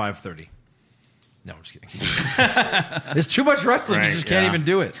them at 5:30. No, I'm just kidding. There's too much wrestling. You just can't even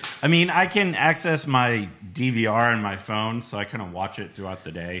do it. I mean, I can access my DVR on my phone, so I kind of watch it throughout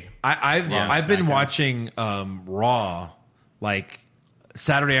the day. I've been watching Raw like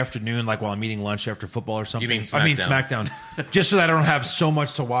Saturday afternoon, like while I'm eating lunch after football or something. You mean I mean SmackDown. SmackDown, just so that I don't have so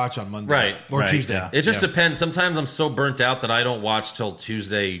much to watch on Monday or Tuesday. Yeah. It just depends. Sometimes I'm so burnt out that I don't watch till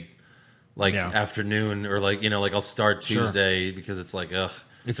Tuesday, afternoon, or like I'll start Tuesday because it's like ugh.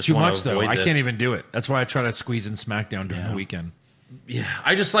 It's too much though. I can't even do it. That's why I try to squeeze in SmackDown during the weekend. Yeah,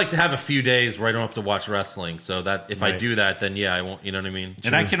 I just like to have a few days where I don't have to watch wrestling. So that if I do that, then I won't. You know what I mean?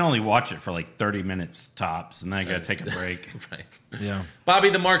 And I can only watch it for like 30 minutes tops, and then I got to take a break. Right. Yeah. Bobby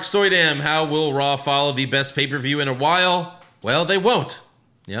the Mark Soydam, how will Raw follow the best pay-per-view in a while? Well, they won't.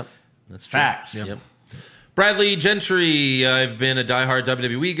 Yep, that's true. Facts. Yep. Bradley Gentry, I've been a diehard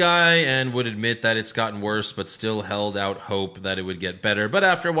WWE guy and would admit that it's gotten worse, but still held out hope that it would get better. But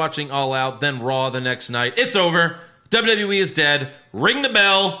after watching All Out, then Raw the next night, it's over. WWE is dead. Ring the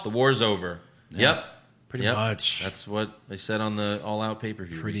bell. The war's over. Yeah, Yep. Pretty much. That's what they said on the All Out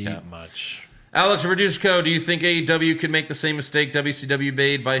pay-per-view Pretty recap. much. Alex Verduzco, do you think AEW could make the same mistake WCW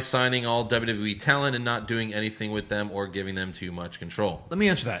made by signing all WWE talent and not doing anything with them or giving them too much control? Let me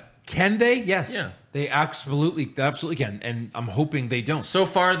answer that. Can they? Yes. Yeah. They absolutely can. And I'm hoping they don't. So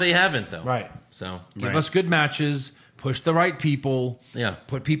far, they haven't, though. Right. So Give us good matches. Push the right people. Yeah.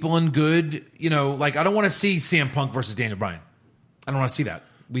 Put people in good, like I don't want to see CM Punk versus Daniel Bryan. I don't want to see that.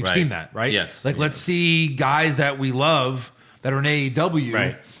 We've Right. seen that, right? Yes. Like, let's see guys that we love that are in AEW.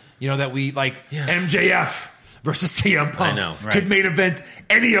 Right. That we like MJF versus CM Punk. I know. Right. Could main event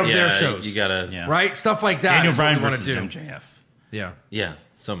any of their shows. You gotta, right? Stuff like that. Daniel is what Bryan we wanna versus do. MJF. Yeah.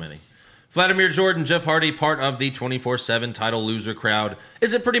 so many. Vladimir Jordan, Jeff Hardy, part of the 24/7 title loser crowd.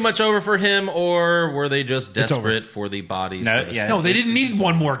 Is it pretty much over for him, or were they just desperate for the bodies? No, for the yeah. No, they didn't need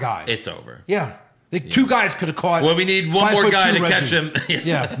one more guy. It's over. Yeah. Two guys could have caught. Well, we need one more 5'2" guy to Reggie. catch him.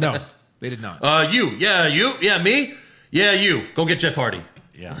 Yeah, no, they did not. You, me, you. Go get Jeff Hardy.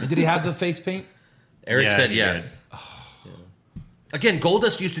 Yeah. Did he have the face paint? Eric Yeah, said he yes. Again,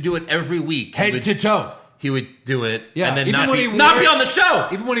 Goldust used to do it every week. Head to toe. He would do it, Yeah, and then even not when be, he wore not be it- on the show.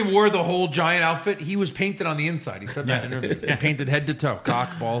 Even when he wore the whole giant outfit, he was painted on the inside. He said that in an interview. Painted head to toe,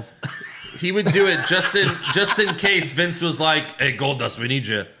 cock, balls. He would do it just in case Vince was like, "Hey, Goldust, we need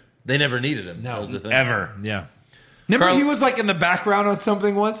you." They never needed him. No, that was the thing. Ever. Yeah. Remember Carl- he was like in the background on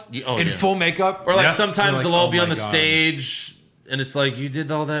something once? in full makeup? Or like Yep. sometimes You're like, they'll all oh be on my the God. stage, and it's like, you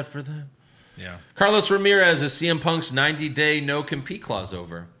did all that for that? Yeah. Carlos Ramirez, is CM Punk's 90-day no-compete clause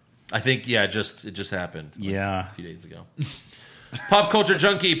over? I think, it just happened. Yeah. A few days ago. Pop Culture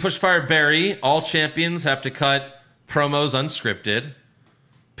Junkie, Pushfire Barry, all champions have to cut promos unscripted.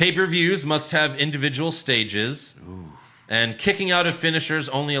 Pay-per-views must have individual stages. Ooh. And kicking out of finishers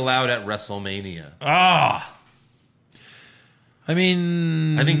only allowed at WrestleMania. Ah. I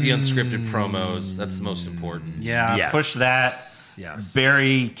mean, I think the unscripted promos, that's the most important. Yeah. Yes. Push that. Yes.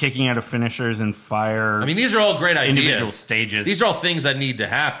 Barry kicking out of finishers and fire. I mean, these are all great ideas. Individual stages. These are all things that need to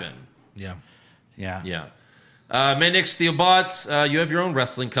happen. Yeah. Yeah. Yeah. Manix Theobot, you have your own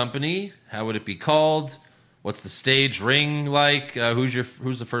wrestling company. How would it be called? What's the stage ring like? Who's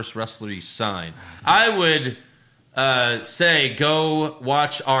the first wrestler you sign? I would say go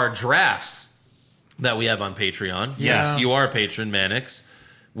watch our drafts that we have on Patreon. Yes. You are a patron, Manix,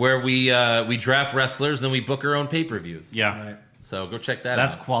 where we draft wrestlers and then we book our own pay-per-views. Yeah. Right. So go check that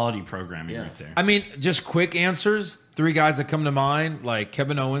That's out. quality programming right there. I mean, just quick answers. 3 guys that come to mind, like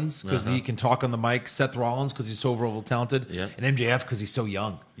Kevin Owens, because he can talk on the mic. Seth Rollins, because he's so overall talented. Yeah. And MJF, because he's so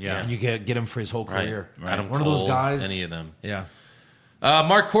young. Yeah. And you get him for his whole Right. career. Adam One Cole, of those guys. any of them. Yeah.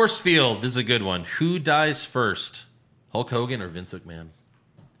 Mark Horsfield, this is a good one. Who dies first? Hulk Hogan or Vince McMahon?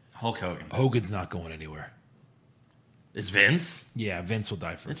 Hulk Hogan. Hogan's not going anywhere. Is Vince? Yeah, Vince will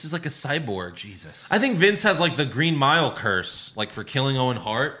die first. Vince is like a cyborg. Jesus. I think Vince has like the Green Mile curse, like for killing Owen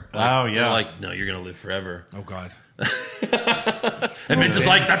Hart. Like, Oh, yeah. they're like, no, you're gonna live forever. Oh God. And Vince is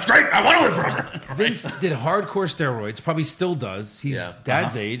like, that's great. I want to live forever. Vince did hardcore steroids. Probably still does. He's Yeah.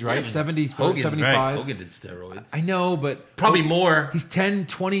 dad's age, right? 74, Hogan, 75. right. Hogan did steroids. I know, but Probably more. He's 10,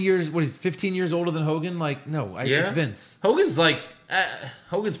 20 years. What is 15 years older than Hogan? Like, no, it's Vince. Hogan's like,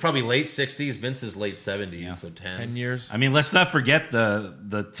 Hogan's probably late 60s. Vince is late 70s, so 10 years. I mean, let's not forget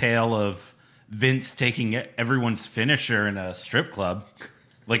the tale of Vince taking everyone's finisher in a strip club.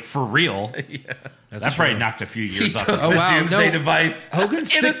 Like, for real. Yeah. That probably knocked a few years off. The doomsday device.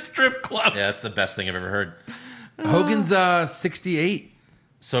 Hogan's in a strip club. Yeah, that's the best thing I've ever heard. Hogan's 68.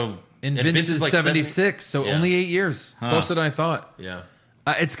 So and Vince is like 76. So Yeah. only 8 years. Closer than I thought. Yeah.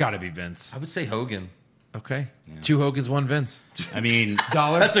 It's got to be Vince. I would say Hogan. Okay. 2 Hogans, 1 Vince. I mean,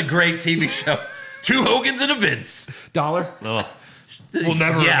 dollar. That's a great TV show. 2 Hogans and a Vince. Dollar. Ugh. We'll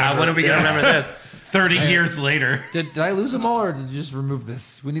never remember. When are we going to remember this? 30 years later. Did I lose them all, or did you just remove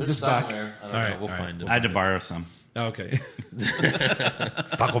this? We need this back. Somewhere. I don't know. We'll find it. I had to borrow some. Oh, okay.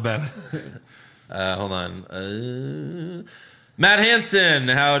 Taco Bell. Hold on. Matt Hansen,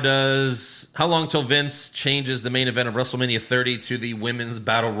 how long till Vince changes the main event of WrestleMania 30 to the Women's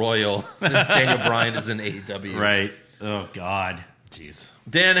Battle Royal since Daniel Bryan is in AEW? Right. Oh, God. Jeez.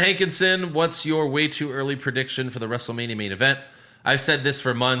 Dan Hankinson, what's your way too early prediction for the WrestleMania main event? I've said this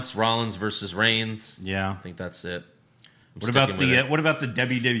for months, Rollins versus Reigns. Yeah. I think that's it. What about the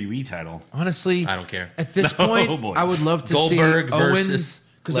WWE title? Honestly, I don't care. At this point, boy. I would love to Goldberg see Owens, versus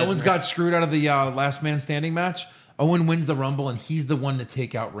because Owens Lesnar. got screwed out of the last man standing match. Owen wins the Rumble, and he's the one to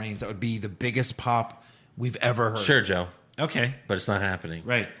take out Reigns. That would be the biggest pop we've ever heard. Sure, Joe. Okay. But it's not happening.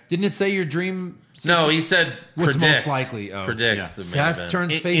 Right. Didn't it say your dream? No, he said What's predict. most likely? Oh, predict yeah. the main Seth event.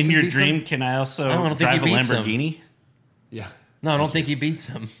 turns face In and your beats dream, him? can I also I don't think drive a he beats him. Lamborghini? Yeah. No, I don't think he beats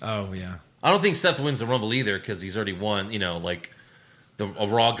him. Oh, yeah. I don't think Seth wins the Rumble either because he's already won. You know, like a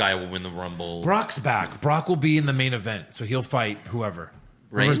Raw guy will win the Rumble. Brock's back. Brock will be in the main event, so he'll fight whoever.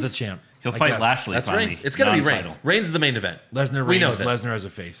 Whoever's Reigns? the champ. He'll I fight guess. Lashley. That's finally. Reigns. It's going to be Non-title. Reigns. Reigns is the main event. Lesnar, We know Reigns, this. Lesnar as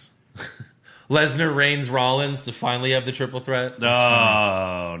a face. Lesnar, Reigns, Rollins to finally have the triple threat.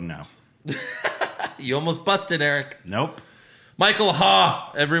 Oh, no. You almost busted, Eric. Nope. Michael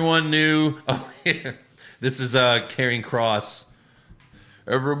Ha. Everyone knew. Oh, yeah. This is Karrion Kross.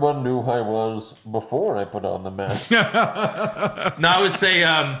 Everyone knew who I was before I put on the mask. No, I would say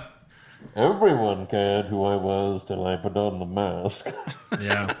everyone cared who I was till I put on the mask.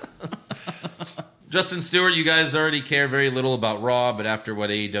 Yeah. Justin Stewart, you guys already care very little about Raw, but after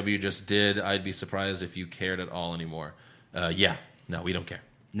what AEW just did, I'd be surprised if you cared at all anymore. Yeah. No, we don't care.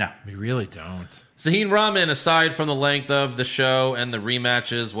 No. We really don't. Zaheen Rahman, aside from the length of the show and the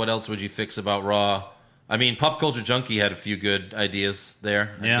rematches, what else would you fix about Raw? I mean, Pop Culture Junkie had a few good ideas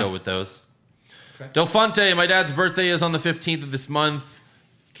there. I'd go with those. Okay. Del Fonte, my dad's birthday is on the 15th of this month.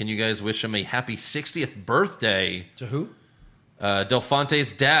 Can you guys wish him a happy 60th birthday? To who? Del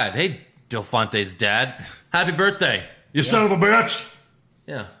Fonte's dad. Hey, Del Fonte's dad. Happy birthday. You son of a bitch.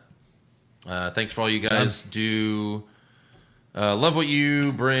 Yeah. Thanks for all you guys do. Love what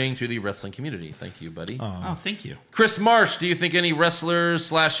you bring to the wrestling community. Thank you, buddy. Oh, thank you. Chris Marsh, do you think any wrestlers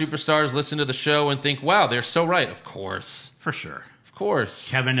 / superstars listen to the show and think, wow, they're so right? Of course. For sure. Of course.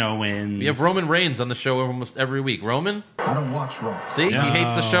 Kevin Owens. We have Roman Reigns on the show almost every week. Roman? I don't watch Raw. See? He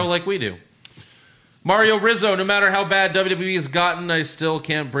hates the show like we do. Mario Rizzo, no matter how bad WWE has gotten, I still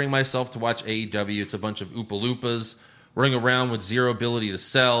can't bring myself to watch AEW. It's a bunch of Oompa Loompas running around with zero ability to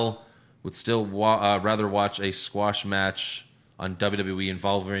sell. Would still rather watch a squash match on WWE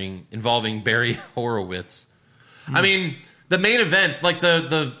involving Barry Horowitz. I mean, the main event, like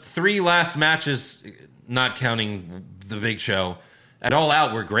the 3 last matches, not counting the big show, at All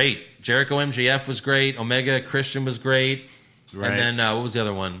Out were great. Jericho MJF was great. Omega Christian was great. Right. And then, what was the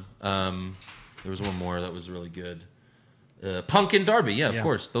other one? There was one more that was really good. Punk and Darby, yeah, of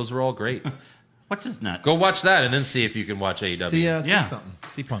course. Those were all great. What's his nuts? Go watch that and then see if you can watch AEW. See something.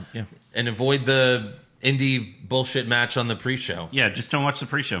 See Punk, yeah. And avoid the indie bullshit match on the pre-show. Yeah, just don't watch the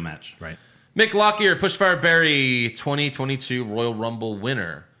pre-show match. Right. Mick Lockyer, Pushfire Barry, 2022 Royal Rumble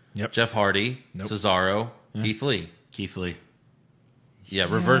winner. Yep. Jeff Hardy, Cesaro, Keith Lee. Keith Lee. Yeah,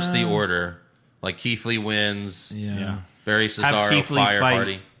 reverse the order. Like Keith Lee wins. Yeah. Barry, Have Cesaro, Keith Lee Fire fight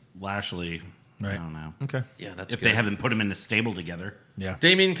Hardy. Lashley. Right. I don't know. Okay. Yeah, that's if good. they haven't put him in the stable together. Yeah.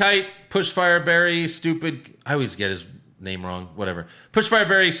 Damien Kite, Pushfire Barry, stupid. I always get his name wrong. Whatever. Pushfire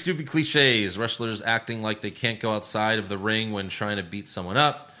Barry, stupid cliches. Wrestlers acting like they can't go outside of the ring when trying to beat someone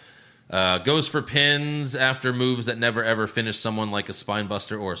up. Goes for pins after moves that never ever finish someone like a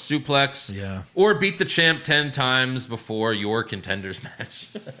spinebuster or a suplex. Yeah. Or beat the champ 10 times before your contenders match.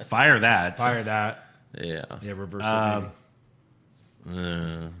 Fire that. Fire that. Yeah. Yeah, reverse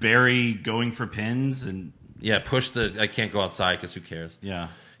it. Barry going for pins and Yeah, push the... I can't go outside because who cares? yeah.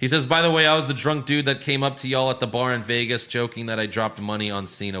 He says, by the way, I was the drunk dude that came up to y'all at the bar in Vegas joking that I dropped money on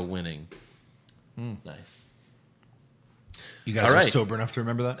Cena winning. Nice. You guys All are right. sober enough to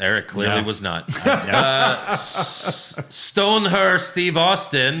remember that? Eric clearly Yeah. was not. Stonehurst, Steve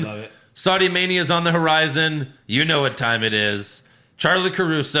Austin. Love it. Saudi Mania is on the horizon. You know what time it is. Charlie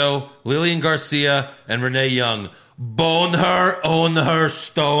Caruso, Lillian Garcia, and Renee Young. Bone her, own her,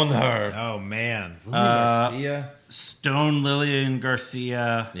 stone her. Oh, man. Garcia. Stone Lillian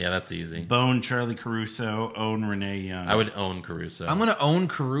Garcia, Yeah, that's easy. Bone Charlie Caruso, own Renee Young. I would own Caruso. I'm going to own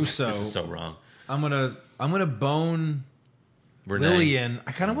Caruso. This is so wrong. I'm gonna bone Renee. Lillian.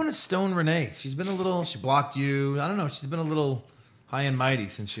 I kind of want to stone Renee. She's been a little... She blocked you. I don't know. She's been a little high and mighty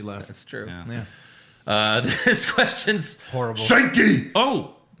since she left. That's true. Yeah. This question's Horrible. Shanky!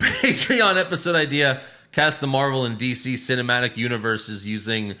 Oh, Patreon episode idea. Cast the Marvel and DC cinematic universes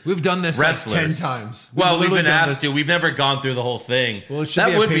using We've done this wrestlers. like 10 times. Well, we've literally been done asked this. to. We've never gone through the whole thing. Well, it should that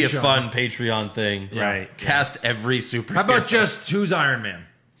be a would be a Patreon. fun Patreon thing. Right. Cast every superhero. How about just who's Iron Man?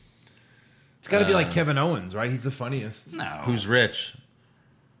 It's got to be like Kevin Owens, right? He's the funniest. No. who's rich?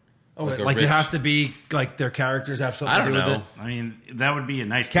 Oh, Like like, a it rich- has to be like their characters have something I to don't do with know. it. I mean, that would be a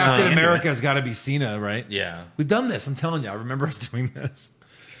nice Captain into America it. has got to be Cena, right? Yeah, We've done this. I'm telling you. I remember us doing this.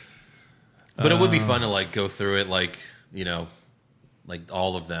 but it would be fun to like go through it, like like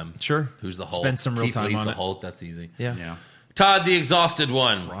all of them. Sure. Who's the Hulk? Spend some real Keith time Lee's on the it. Hulk. That's easy. Yeah. Yeah. Todd, the exhausted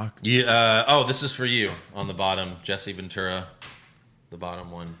one. Rock. This is for you on the bottom. Jesse Ventura, the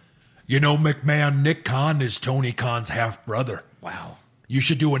bottom one. You know, McMahon, Nick Khan is Tony Khan's half brother. Wow. You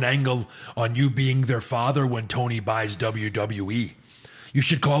should do an angle on you being their father when Tony buys WWE. You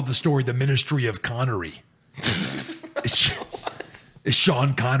should call the story The Ministry of Connery. Is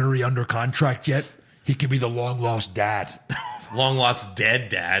Sean Connery under contract yet? He could be the long-lost dad. Long lost dead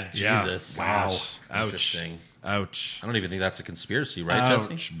dad. Yeah. Jesus. Wow. Ouch. Interesting. Ouch. I don't even think that's a conspiracy, right,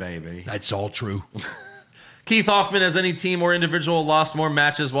 Jesse? Ouch, baby. That's all true. Keith Hoffman, has any team or individual lost more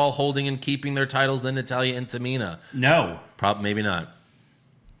matches while holding and keeping their titles than Natalya and Tamina? No. Maybe not.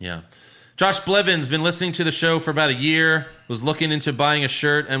 Yeah. Josh Blevins, been listening to the show for about a year, was looking into buying a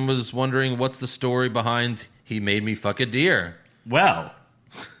shirt and was wondering what's the story behind He Made Me Fuck a Deer. Well,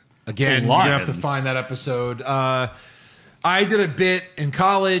 Again, Lions. you have to find that episode. I did a bit in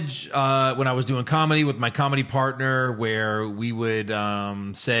college when I was doing comedy with my comedy partner where we would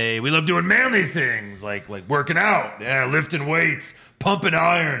say we love doing manly things like working out, yeah, lifting weights, pumping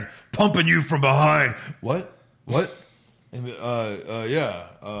iron, pumping you from behind. What? And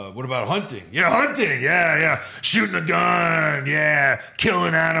what about hunting? Yeah, hunting. Yeah. Shooting a gun. Yeah.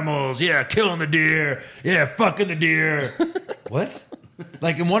 Killing animals. Yeah. Killing the deer. Yeah. Fucking the deer. What?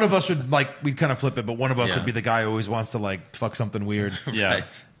 Like, and one of us would we'd kind of flip it, but one of us would be the guy who always wants to fuck something weird. yeah.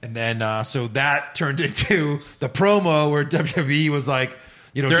 Right. And then, so that turned into the promo where WWE was like,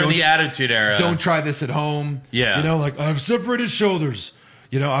 During don't- the Attitude Era. don't try this at home. Yeah. I have separated shoulders.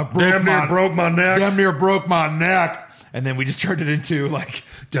 I Damn near broke my neck. Damn near broke my neck. And then we just turned it into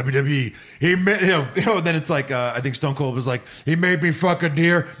WWE. He made, then it's I think Stone Cold was like, he made me fuck a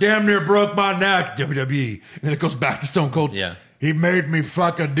deer. Damn near broke my neck. WWE. And then it goes back to Stone Cold. Yeah. He made me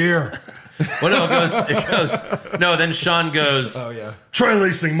fuck a deer. Well, no, it goes. No, then Sean goes. Oh yeah. Try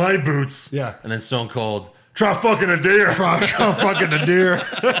lacing my boots. Yeah. And then Stone Cold. Try fucking a deer. Try fucking a deer.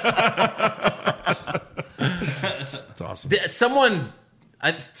 That's awesome.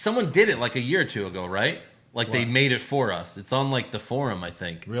 Someone did it a year or two ago, right? They made it for us. It's on the forum, I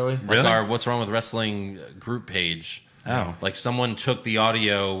think. Really? Our What's Wrong with Wrestling group page. Oh. Someone took the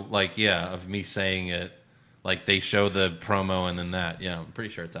audio, of me saying it. They show the promo and then that. Yeah, I'm pretty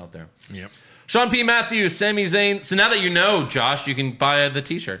sure it's out there. Yep. Sean P. Matthews, Sami Zayn. So now that you know, Josh, you can buy the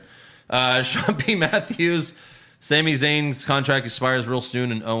t-shirt. Sean P. Matthews, Sami Zayn's contract expires real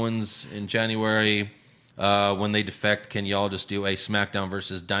soon and Owens in January. When they defect, can y'all just do a SmackDown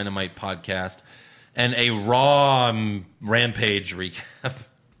versus Dynamite podcast and a Raw Rampage recap?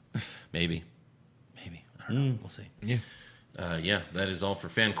 Maybe. I don't know. We'll see. Yeah. That is all for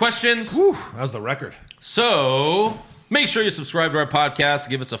fan questions. Whew, that was the record. So make sure you subscribe to our podcast.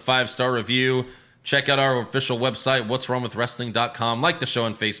 Give us a 5-star review. Check out our official website, what'swrongwithwrestling.com. Like the show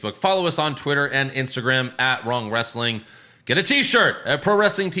on Facebook. Follow us on Twitter and Instagram at Wrong Wrestling. Get a t-shirt at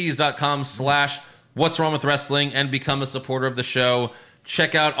prowrestlingtees.com/what'swrongwithwrestling and become a supporter of the show.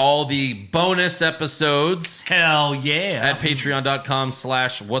 Check out all the bonus episodes. Hell yeah. At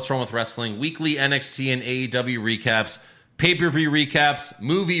patreon.com/What's Wrong With Wrestling. Weekly NXT and AEW recaps, pay-per-view recaps,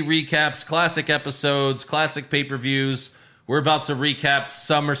 movie recaps, classic episodes, classic pay-per-views. We're about to recap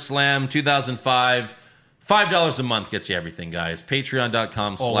SummerSlam 2005. $5 a month gets you everything, guys.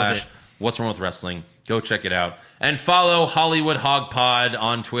 Patreon.com/What's Wrong With Wrestling. Go check it out. And follow Hollywood Hog Pod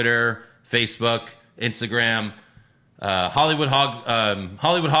on Twitter, Facebook, Instagram. Hollywood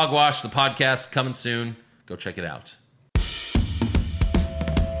Hogwash, the podcast, coming soon. Go check it out.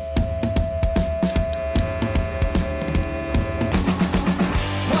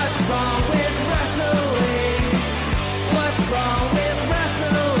 What's wrong with wrestling? What's wrong with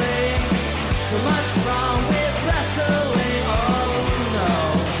wrestling? So much wrong with wrestling. Oh no.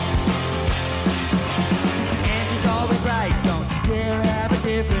 And he's always right. Don't you dare have a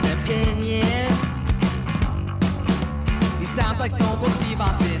different opinion. He sounds like Stone Cold Steve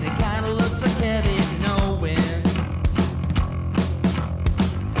Austin. It kinda looks like Kevin Owens.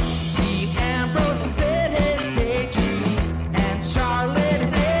 Dean Ambrose is in his daydreams, and Charlotte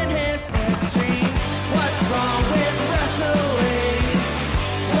is in his sex dream. What's wrong with wrestling?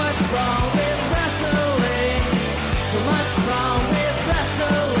 What's wrong with wrestling? So much wrong with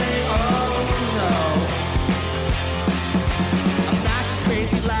wrestling. Oh no. Obnoxious,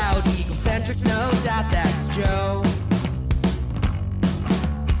 crazy, loud, egocentric, no doubt that's Joe.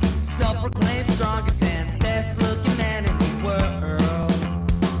 Self-proclaimed strongest and best-looking man in the world.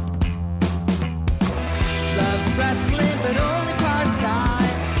 Loves wrestling, but only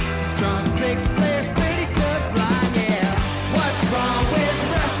part-time. Strong, big players, pretty sublime, yeah. What's wrong with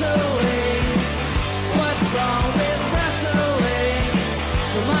wrestling? What's wrong with wrestling?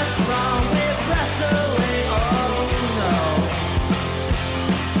 So much wrong with wrestling, oh no.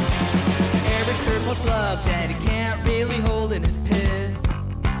 Every shirt most loved, and he can't really hold in his piss.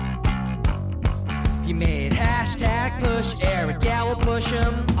 He made hashtag push Eric Gallo push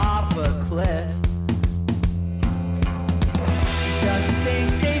him off a cliff. He doesn't think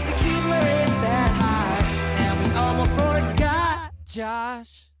Stacy Kubler is that high, and we almost forgot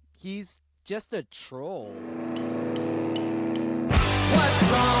Josh. He's just a troll. What's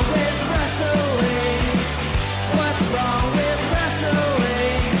wrong with